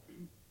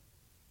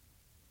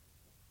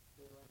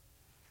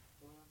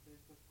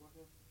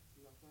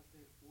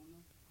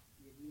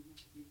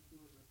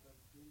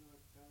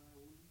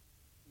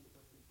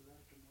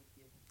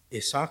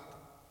 Exacto.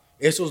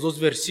 Esos dos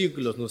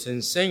versículos nos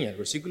enseñan, el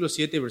versículo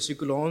 7 y el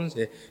versículo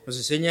 11, nos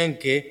enseñan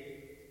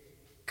que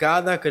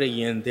cada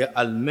creyente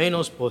al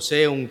menos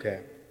posee un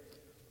 ¿qué?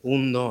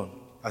 Un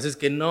don. Así es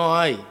que no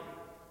hay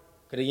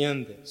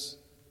creyentes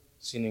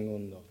sin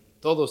ningún don.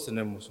 Todos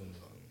tenemos un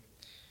don.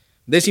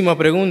 Décima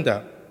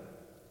pregunta.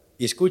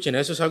 Y escuchen,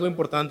 eso es algo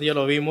importante, ya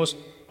lo vimos,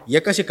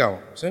 ya casi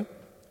acabamos, ¿eh?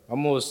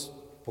 Vamos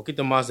un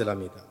poquito más de la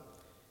mitad.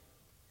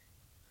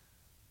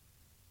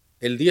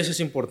 El 10 es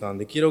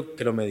importante, quiero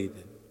que lo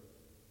mediten.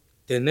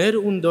 ¿Tener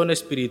un don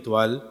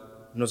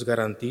espiritual nos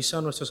garantiza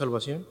nuestra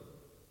salvación?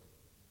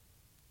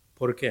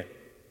 ¿Por qué?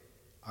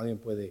 Alguien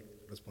puede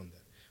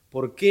responder.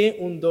 ¿Por qué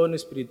un don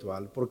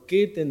espiritual? ¿Por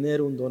qué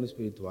tener un don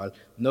espiritual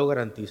no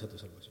garantiza tu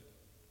salvación?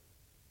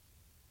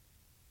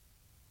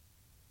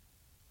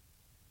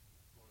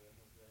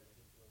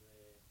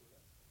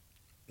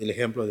 El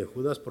ejemplo de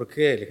Judas, ¿por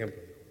qué el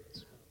ejemplo de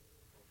Judas?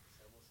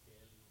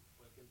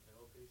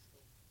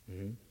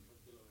 Uh-huh.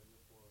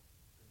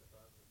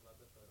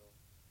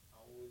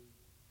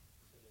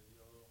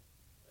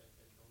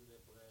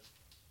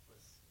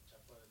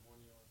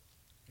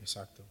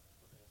 Exacto.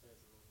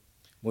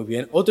 Muy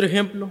bien. Otro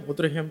ejemplo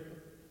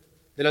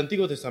del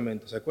Antiguo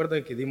Testamento. ¿Se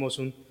acuerdan que dimos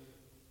uno?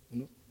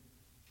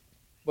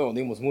 Bueno,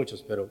 dimos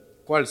muchos, pero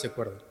 ¿cuál se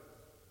acuerda?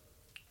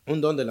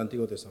 Un don del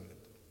Antiguo Testamento.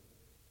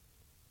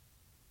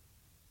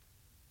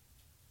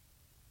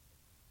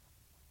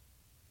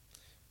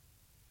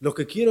 Lo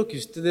que quiero que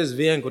ustedes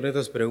vean con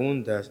estas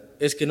preguntas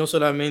es que no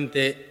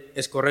solamente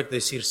es correcto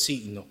decir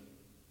sí y no.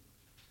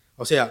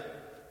 O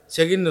sea,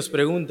 si alguien nos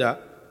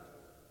pregunta,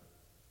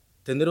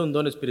 ¿tener un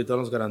don espiritual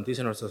nos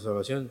garantiza nuestra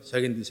salvación? Si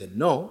alguien dice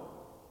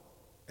no,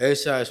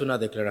 esa es una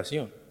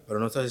declaración, pero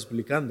no estás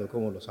explicando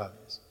cómo lo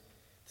sabes.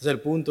 Entonces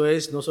el punto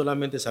es no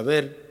solamente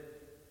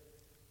saber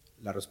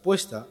la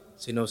respuesta,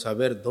 sino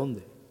saber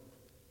dónde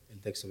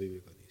el texto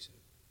bíblico dice.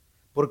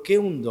 ¿Por qué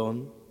un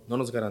don no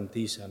nos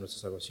garantiza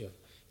nuestra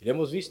salvación? Y lo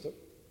hemos visto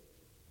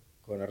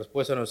con la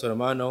respuesta de nuestro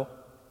hermano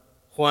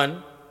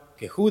Juan,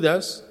 que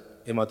Judas,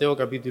 en Mateo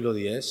capítulo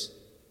 10,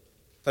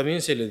 también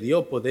se le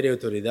dio poder y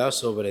autoridad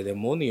sobre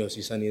demonios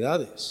y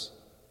sanidades,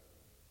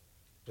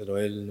 pero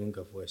él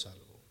nunca fue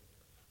salvo.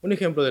 Un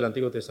ejemplo del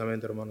Antiguo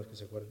Testamento, hermanos, que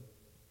se acuerden.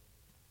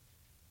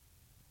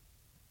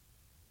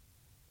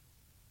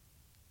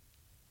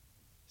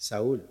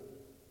 Saúl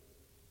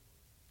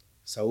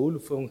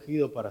fue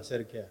ungido para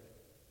ser ¿qué?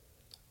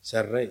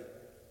 Ser rey,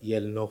 y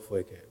él no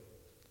fue ¿qué?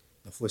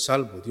 No fue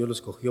salvo. Dios lo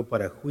escogió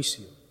para el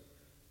juicio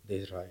de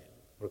Israel,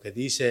 porque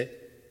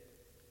dice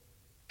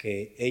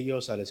que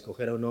ellos al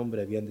escoger a un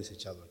hombre habían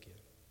desechado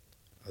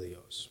a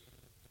Dios.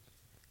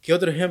 ¿Qué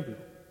otro ejemplo?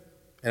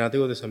 En el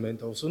Antiguo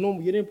Testamento, es uno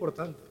bien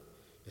importante,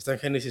 está en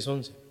Génesis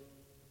 11. ¿Qué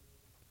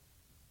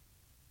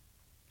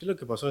es lo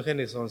que pasó en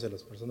Génesis 11?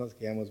 Las personas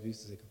que ya hemos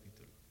visto ese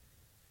capítulo.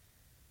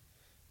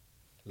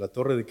 ¿La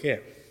torre de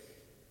qué?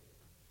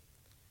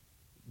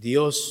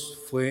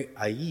 Dios fue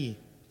allí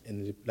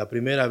en la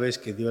primera vez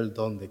que dio el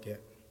don de qué?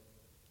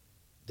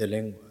 De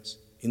lenguas.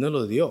 Y no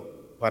lo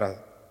dio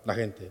para la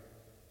gente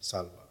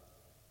salva,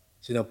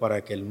 sino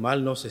para que el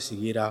mal no se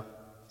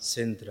siguiera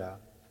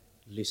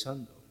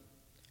centralizando.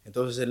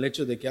 Entonces el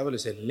hecho de que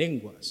hables en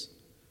lenguas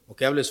o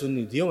que hables un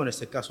idioma, en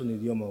este caso un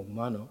idioma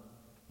humano,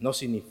 no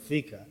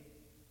significa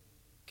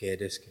que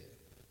eres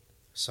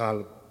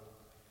salvo.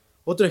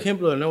 Otro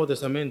ejemplo del Nuevo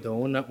Testamento,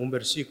 un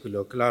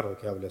versículo claro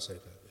que habla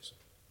acerca de eso.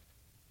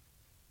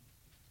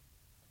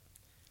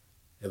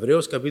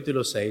 Hebreos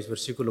capítulo 6,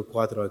 versículo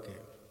 4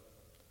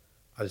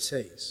 al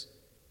 6.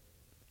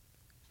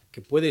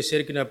 Que puede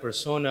ser que una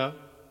persona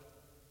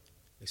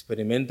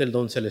experimente el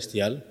don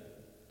celestial,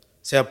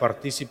 sea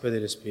partícipe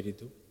del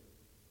Espíritu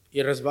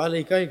y resbale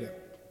y caiga.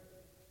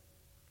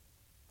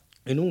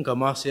 Y nunca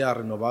más sea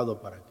renovado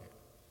 ¿para qué?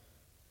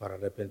 Para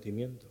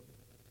arrepentimiento.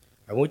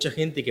 Hay mucha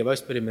gente que va a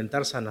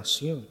experimentar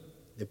sanación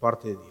de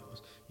parte de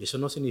Dios y eso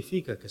no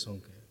significa que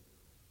son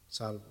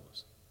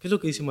salvos. ¿Qué es lo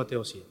que dice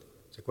Mateo 7?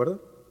 ¿Se acuerdan?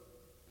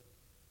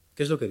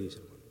 ¿Qué es lo que dice,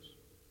 hermanos?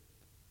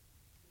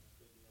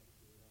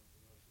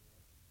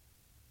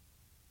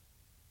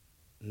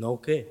 ¿No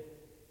qué?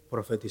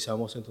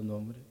 ¿Profetizamos en tu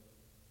nombre?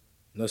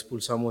 ¿No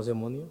expulsamos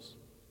demonios?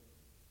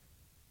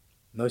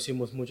 ¿No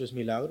hicimos muchos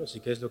milagros? ¿Y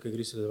qué es lo que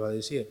Cristo les va a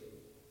decir?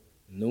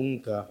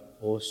 Nunca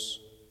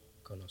os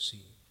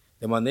conocí.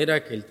 De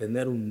manera que el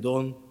tener un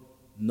don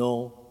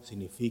no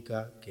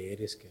significa que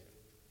eres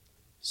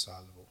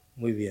salvo.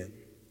 Muy bien.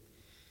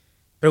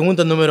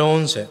 Pregunta número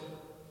 11.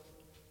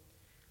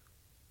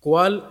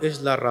 ¿Cuál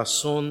es la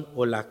razón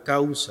o la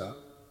causa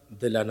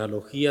de la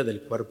analogía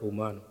del cuerpo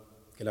humano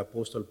que el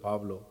apóstol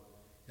Pablo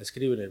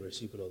escribe en el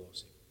versículo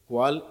 12?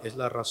 ¿Cuál es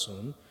la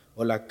razón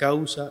o la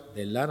causa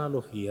de la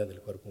analogía del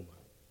cuerpo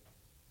humano?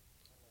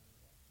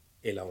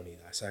 En la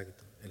unidad,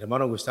 exacto. El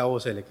hermano Gustavo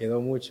se le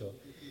quedó mucho.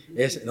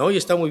 Y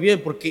está muy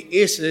bien, porque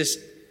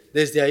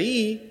desde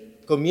ahí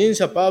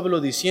comienza Pablo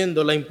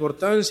diciendo la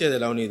importancia de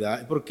la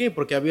unidad. ¿Por qué?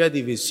 Porque había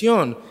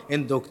división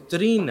en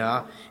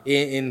doctrina,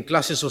 en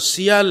clases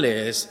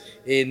sociales,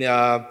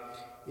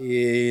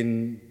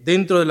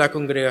 dentro de la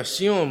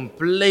congregación,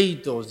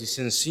 pleitos,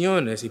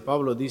 disensiones. Y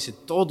Pablo dice,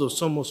 todos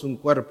somos un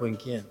cuerpo ¿en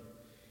quién?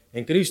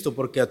 En Cristo,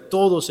 porque a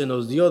todos se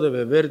nos dio de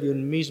beber de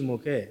un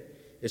mismo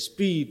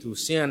espíritu,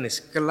 sean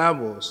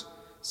esclavos,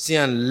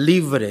 sean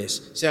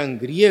libres, sean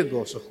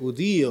griegos o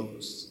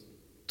judíos,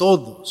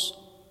 todos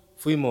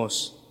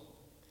fuimos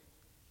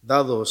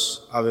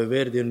dados a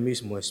beber de un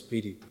mismo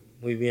espíritu.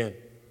 Muy bien.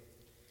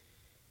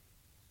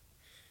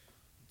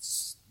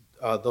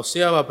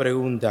 12ª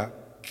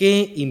pregunta,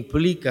 ¿qué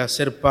implica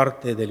ser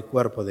parte del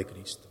cuerpo de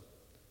Cristo?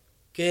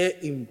 ¿Qué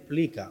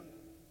implica?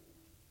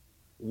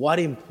 What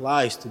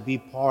implies to be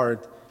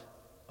part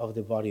of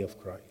the body of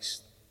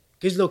Christ?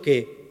 ¿Qué es lo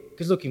que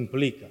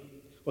implica?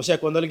 O sea,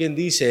 cuando alguien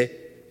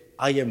dice,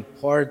 I am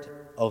part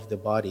of the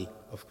body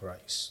of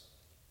Christ.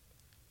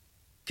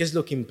 ¿Qué es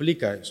lo que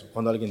implica eso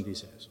cuando alguien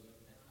dice eso?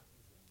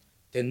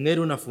 Tener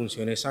una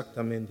función,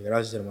 exactamente.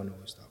 Gracias, hermano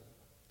Gustavo.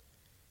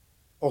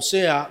 O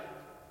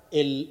sea,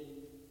 el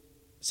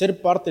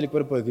ser parte del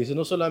cuerpo de Cristo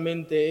no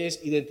solamente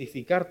es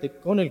identificarte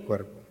con el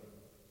cuerpo.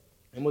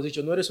 Hemos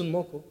dicho, no eres un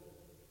moco,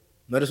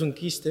 no eres un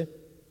quiste.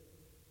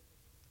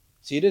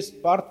 Si eres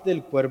parte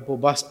del cuerpo,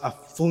 vas a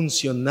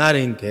funcionar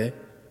 ¿en qué?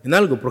 En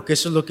algo, porque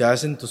eso es lo que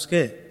hacen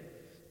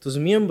tus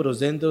miembros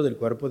dentro del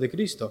cuerpo de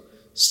Cristo.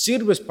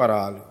 Sirves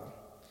para algo.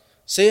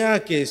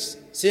 Sea que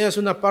seas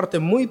una parte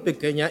muy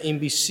pequeña,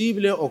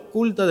 invisible,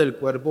 oculta del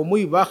cuerpo,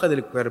 muy baja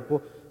del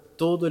cuerpo,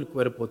 todo el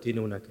cuerpo tiene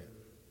una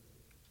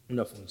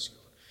función.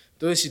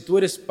 Entonces, si tú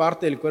eres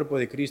parte del cuerpo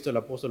de Cristo, el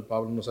apóstol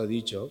Pablo nos ha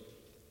dicho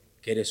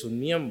que eres un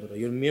miembro,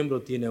 y un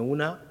miembro tiene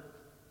una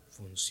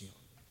función.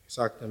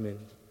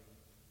 Exactamente.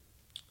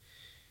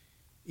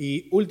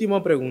 Y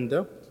última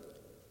pregunta,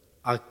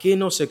 ¿a qué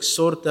nos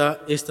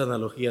exhorta esta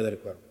analogía del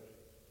cuerpo?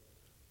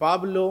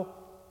 Pablo,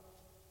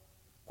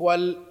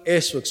 ¿cuál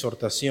es su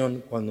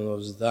exhortación cuando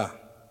nos da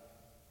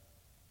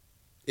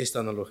esta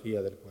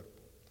analogía del cuerpo?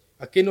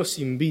 ¿A qué nos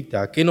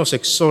invita? ¿A qué nos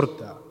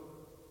exhorta?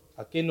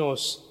 ¿A qué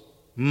nos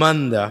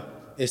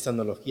manda esta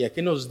analogía? ¿A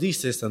qué nos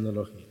dice esta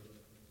analogía?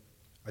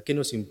 ¿A qué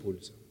nos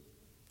impulsa?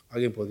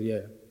 ¿Alguien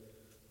podría?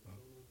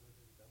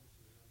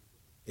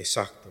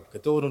 Exacto, que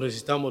todos nos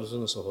necesitamos los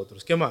unos a los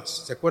otros. ¿Qué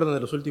más? ¿Se acuerdan de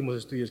los últimos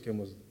estudios que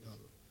hemos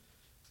dado?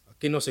 ¿A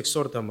qué nos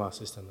exhorta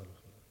más esta analogía?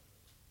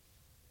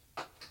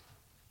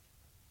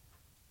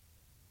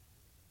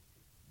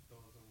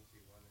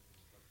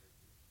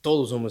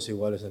 Todos somos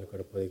iguales en el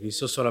cuerpo de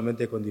Cristo,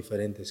 solamente con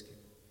diferentes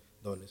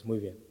dones. Muy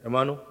bien.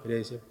 Hermano, ¿quería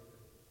decir?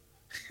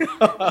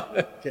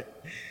 ¿Qué?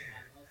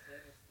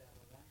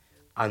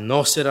 A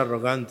no ser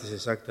arrogantes,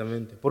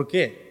 exactamente. ¿Por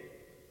qué?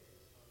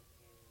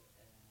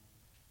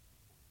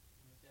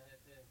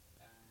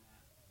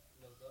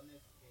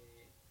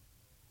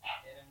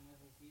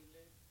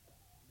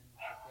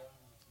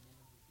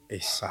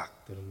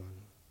 Exacto,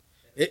 hermano.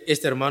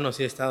 Este hermano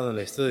sí ha estado en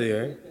el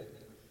estudio, ¿eh?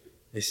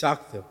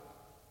 Exacto.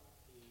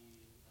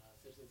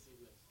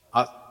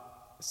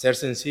 A ser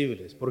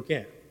sensibles. ¿Por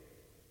qué?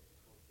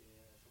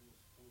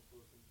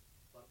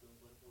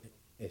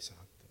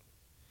 Exacto.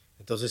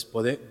 Entonces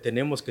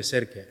tenemos que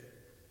ser ¿qué?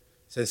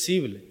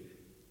 Sensible.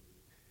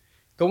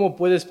 ¿Cómo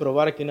puedes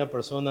probar que una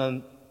persona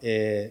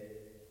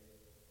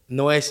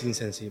no es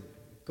insensible?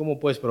 ¿Cómo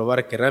puedes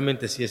probar que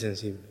realmente sí es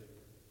sensible?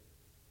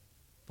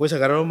 Puedes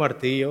agarrar un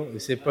martillo y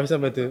decir,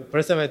 préstame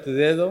tu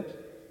dedo,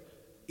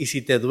 y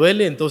si te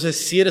duele, entonces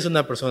sí eres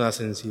una persona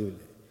sensible.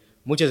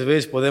 Muchas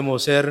veces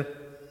podemos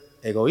ser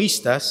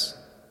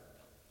egoístas,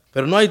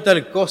 pero no hay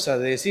tal cosa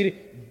de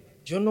decir,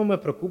 yo no me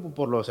preocupo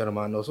por los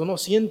hermanos, o no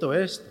siento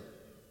esto.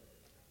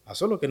 A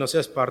solo que no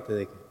seas parte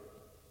de qué?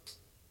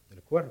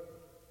 Del cuerpo.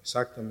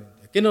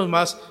 Exactamente. ¿Qué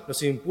más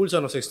nos impulsa,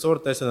 nos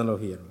exhorta esta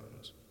analogía,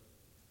 hermanos?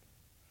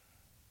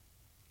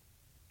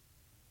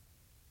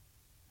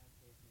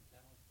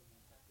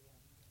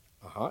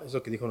 Ajá,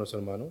 eso que dijo nuestro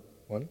hermano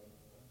Juan.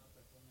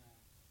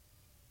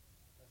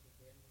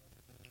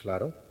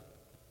 Claro.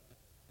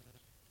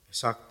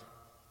 Exacto.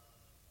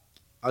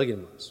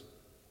 ¿Alguien más?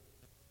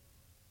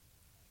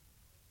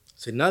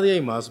 Si nadie hay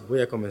más, voy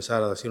a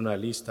comenzar a hacer una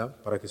lista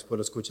para que después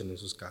lo escuchen en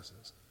sus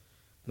casas.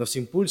 Nos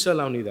impulsa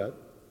la unidad,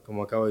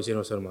 como acaba de decir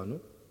nuestro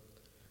hermano,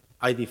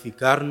 a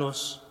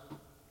edificarnos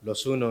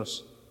los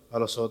unos a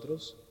los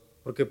otros,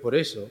 porque por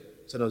eso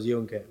se nos dio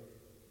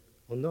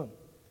un don.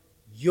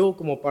 Yo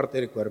como parte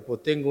del cuerpo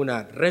tengo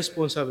una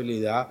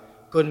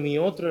responsabilidad con mi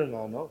otro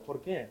hermano.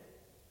 ¿Por qué?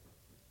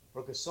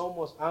 Porque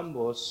somos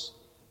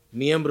ambos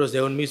miembros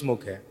de un mismo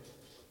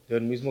de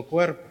un mismo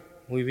cuerpo.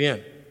 Muy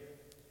bien.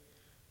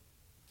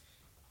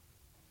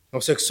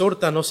 Nos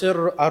exhorta a no ser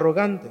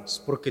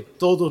arrogantes, porque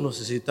todos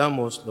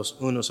necesitamos los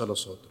unos a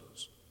los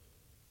otros.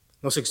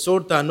 Nos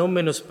exhorta a no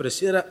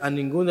menospreciar a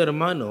ningún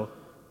hermano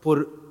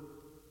por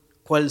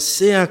cual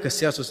sea que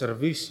sea su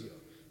servicio,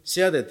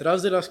 sea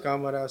detrás de las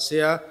cámaras,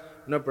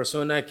 sea una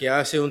persona que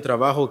hace un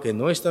trabajo que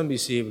no es tan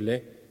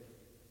visible.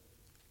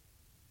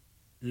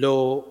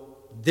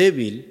 Lo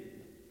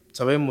débil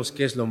sabemos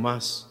que es lo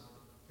más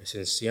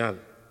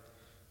esencial.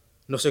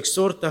 Nos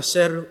exhorta a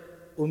ser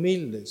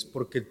humildes,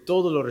 porque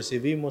todo lo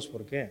recibimos,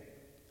 ¿por qué?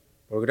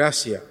 Por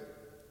gracia.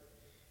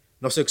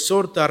 Nos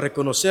exhorta a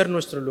reconocer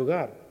nuestro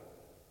lugar,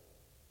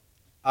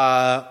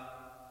 a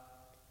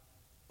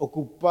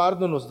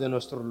ocuparnos de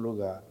nuestro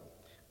lugar,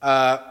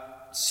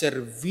 a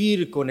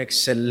servir con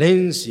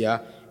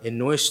excelencia en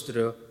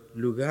nuestro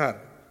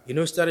lugar y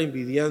no estar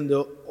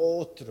envidiando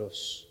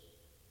otros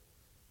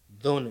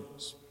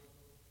dones.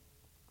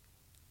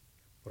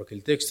 Porque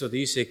el texto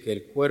dice que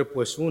el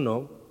cuerpo es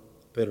uno,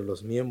 pero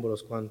los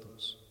miembros,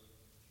 ¿cuántos?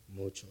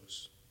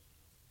 Muchos.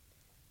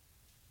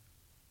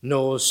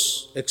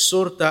 Nos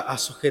exhorta a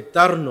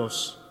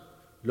sujetarnos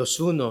los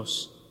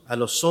unos a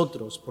los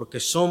otros, porque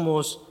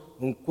somos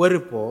un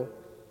cuerpo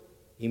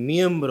y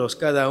miembros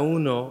cada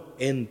uno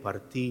en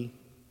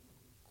particular.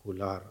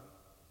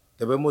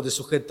 Debemos de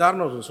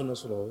sujetarnos los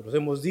unos a los otros.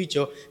 Hemos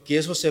dicho que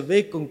eso se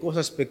ve con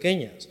cosas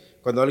pequeñas,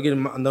 cuando alguien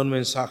manda un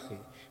mensaje.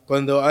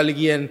 Cuando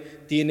alguien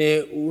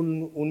tiene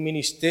un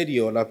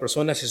ministerio, la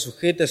persona se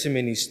sujeta a ese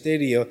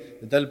ministerio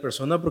de tal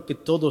persona porque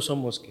todos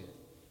somos ¿qué?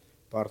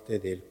 Parte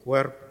del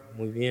cuerpo.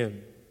 Muy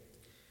bien.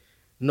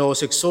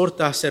 Nos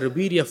exhorta a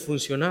servir y a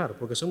funcionar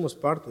porque somos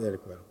parte del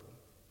cuerpo.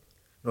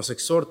 Nos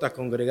exhorta a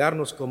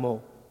congregarnos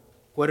como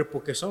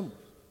cuerpo que somos.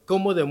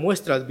 ¿Cómo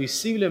demuestras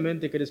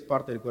visiblemente que eres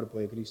parte del cuerpo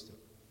de Cristo?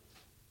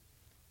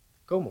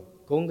 ¿Cómo?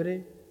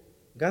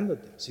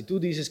 Congregándote. Si tú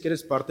dices que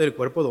eres parte del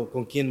cuerpo,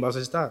 ¿con quién vas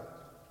a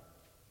estar?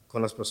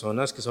 Con las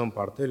personas que son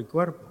parte del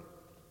cuerpo.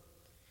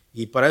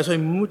 Y para eso hay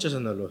muchas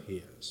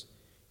analogías.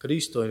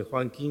 Cristo en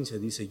Juan 15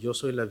 dice, yo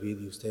soy la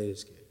vid y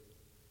ustedes ¿qué?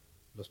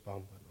 Los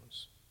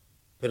pámpanos.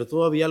 Pero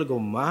todavía algo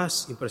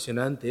más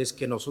impresionante es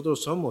que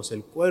nosotros somos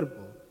el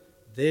cuerpo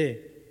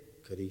de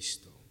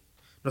Cristo.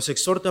 Nos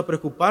exhorta a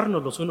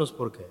preocuparnos los unos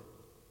por qué.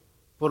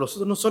 Por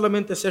nosotros no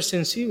solamente a ser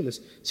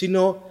sensibles,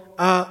 sino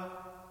a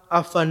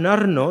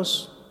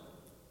afanarnos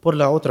por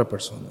la otra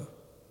persona.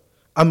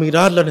 A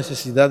mirar las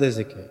necesidades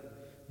de qué?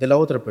 De la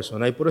otra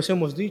persona. Y por eso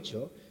hemos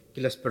dicho que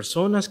las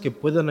personas que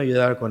puedan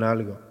ayudar con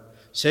algo,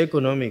 sea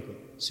económico,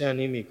 sea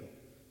anímico,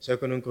 sea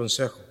con un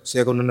consejo,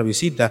 sea con una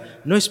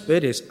visita, no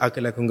esperes a que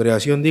la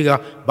congregación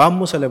diga,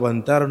 vamos a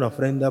levantar una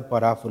ofrenda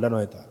para fulano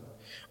de tal,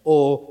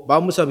 o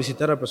vamos a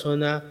visitar a la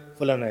persona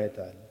fulana de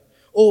tal,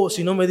 o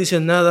si no me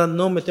dicen nada,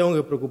 no me tengo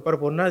que preocupar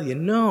por nadie.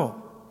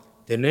 No,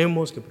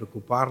 tenemos que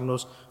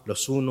preocuparnos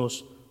los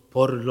unos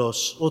por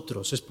los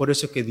otros. Es por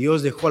eso que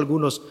Dios dejó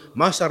algunos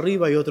más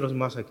arriba y otros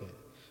más aquí.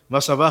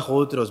 Más abajo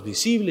otros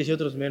visibles y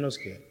otros menos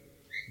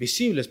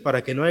visibles,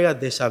 para que no haya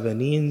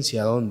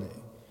desaveniencia. ¿Dónde?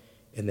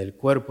 En el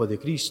cuerpo de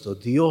Cristo.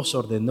 Dios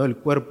ordenó el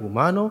cuerpo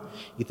humano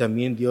y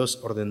también Dios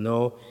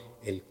ordenó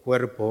el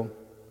cuerpo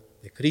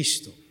de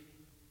Cristo.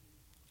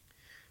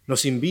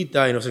 Nos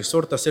invita y nos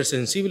exhorta a ser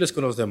sensibles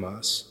con los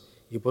demás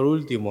y por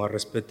último a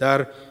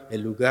respetar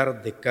el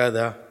lugar de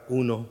cada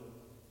uno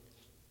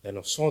de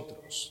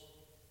nosotros.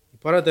 Y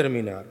para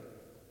terminar,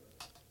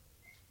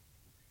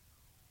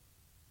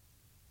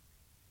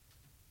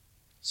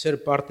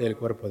 ser parte del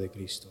cuerpo de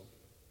Cristo.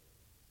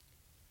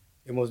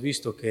 Hemos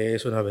visto que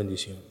es una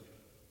bendición.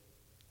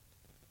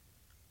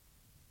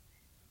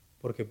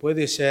 Porque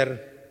puede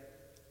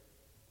ser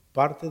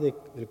parte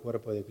del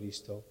cuerpo de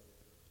Cristo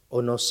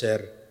o no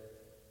ser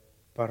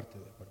parte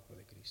del cuerpo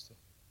de Cristo.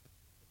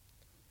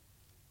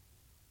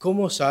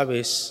 ¿Cómo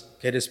sabes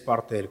que eres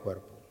parte del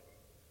cuerpo?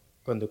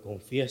 Cuando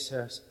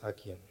confiesas ¿a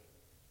quién?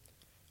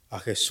 A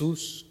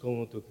Jesús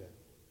como tu Señor.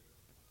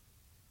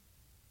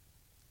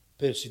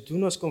 Pero si tú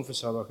no has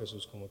confesado a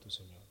Jesús como tu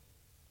Señor,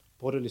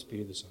 por el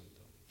Espíritu Santo,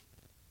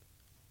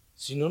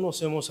 si no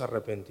nos hemos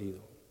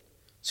arrepentido,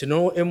 Si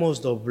no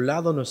hemos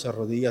doblado nuestras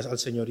rodillas al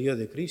señorío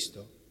de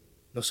Cristo,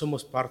 no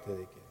somos parte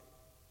de qué?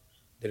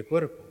 Del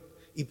cuerpo.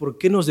 ¿Y por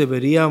qué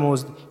debería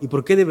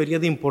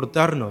de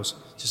importarnos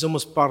si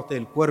somos parte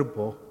del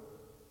cuerpo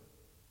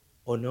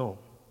o no?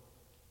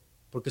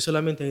 Porque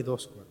solamente hay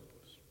dos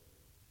cuerpos.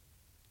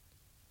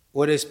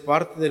 O eres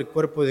parte del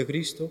cuerpo de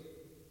Cristo,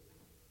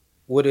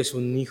 o eres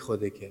un hijo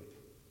de qué?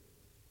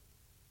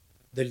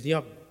 Del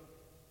diablo.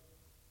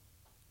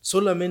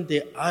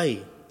 Solamente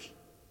hay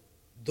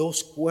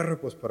dos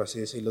cuerpos, por así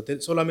decirlo.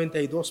 Solamente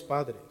hay dos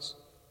padres.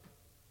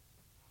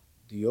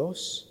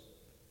 Dios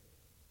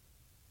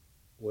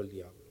o el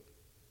diablo.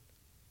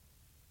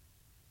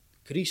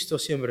 Cristo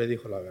siempre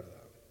dijo la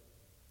verdad.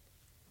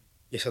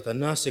 Y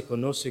Satanás se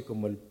conoce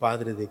como el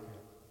padre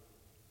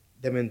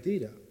de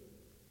mentira.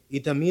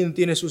 Y también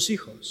tiene sus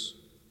hijos.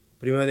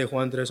 1 de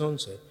Juan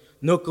 3:11.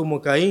 No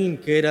como Caín,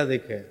 que era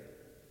de qué?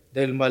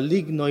 Del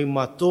maligno y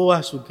mató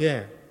a su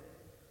qué?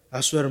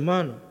 A su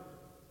hermano.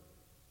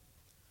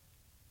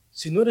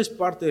 Si no eres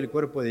parte del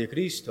cuerpo de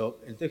Cristo,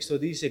 el texto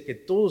dice que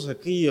todos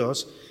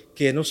aquellos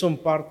que no son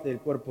parte del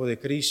cuerpo de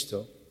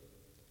Cristo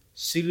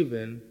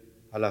sirven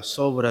a las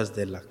obras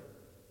de la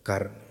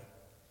carne.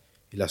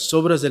 Y las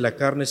obras de la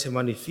carne se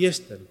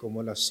manifiestan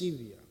como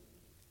lascivia,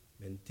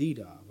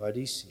 mentira,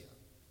 avaricia.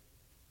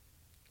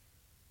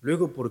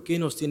 Luego, ¿por qué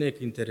nos tiene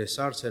que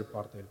interesar ser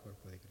parte del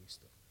cuerpo de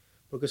Cristo?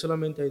 Porque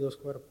solamente hay dos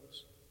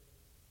cuerpos.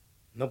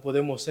 No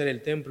podemos ser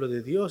el templo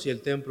de Dios y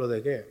el templo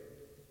de ¿qué?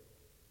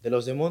 De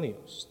los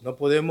demonios. No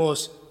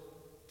podemos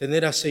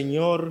tener a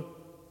Señor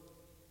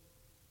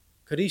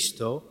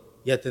Cristo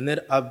y a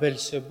tener a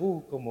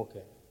Belcebú como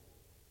 ¿qué?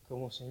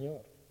 Como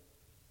Señor.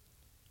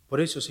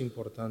 Por eso es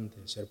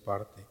importante ser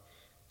parte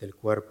del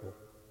cuerpo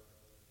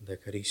de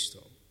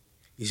Cristo.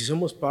 Y si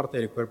somos parte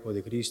del cuerpo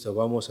de Cristo,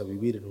 vamos a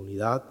vivir en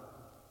unidad,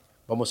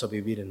 vamos a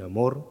vivir en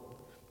amor,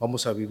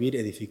 vamos a vivir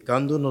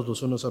edificándonos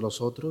los unos a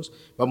los otros,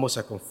 vamos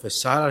a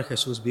confesar al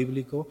Jesús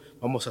bíblico,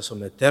 vamos a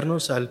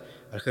someternos al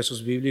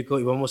Jesús bíblico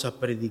y vamos a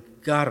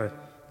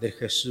predicar del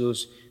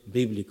Jesús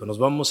bíblico. Nos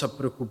vamos a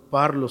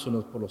preocupar los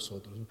unos por los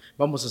otros,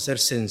 vamos a ser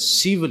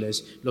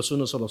sensibles los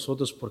unos a los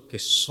otros porque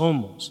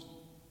somos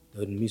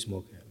del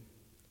mismo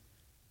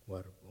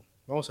cuerpo.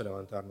 Vamos a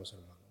levantarnos,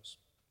 hermanos.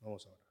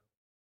 Vamos a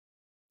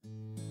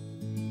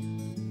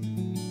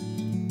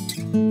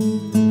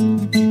orar.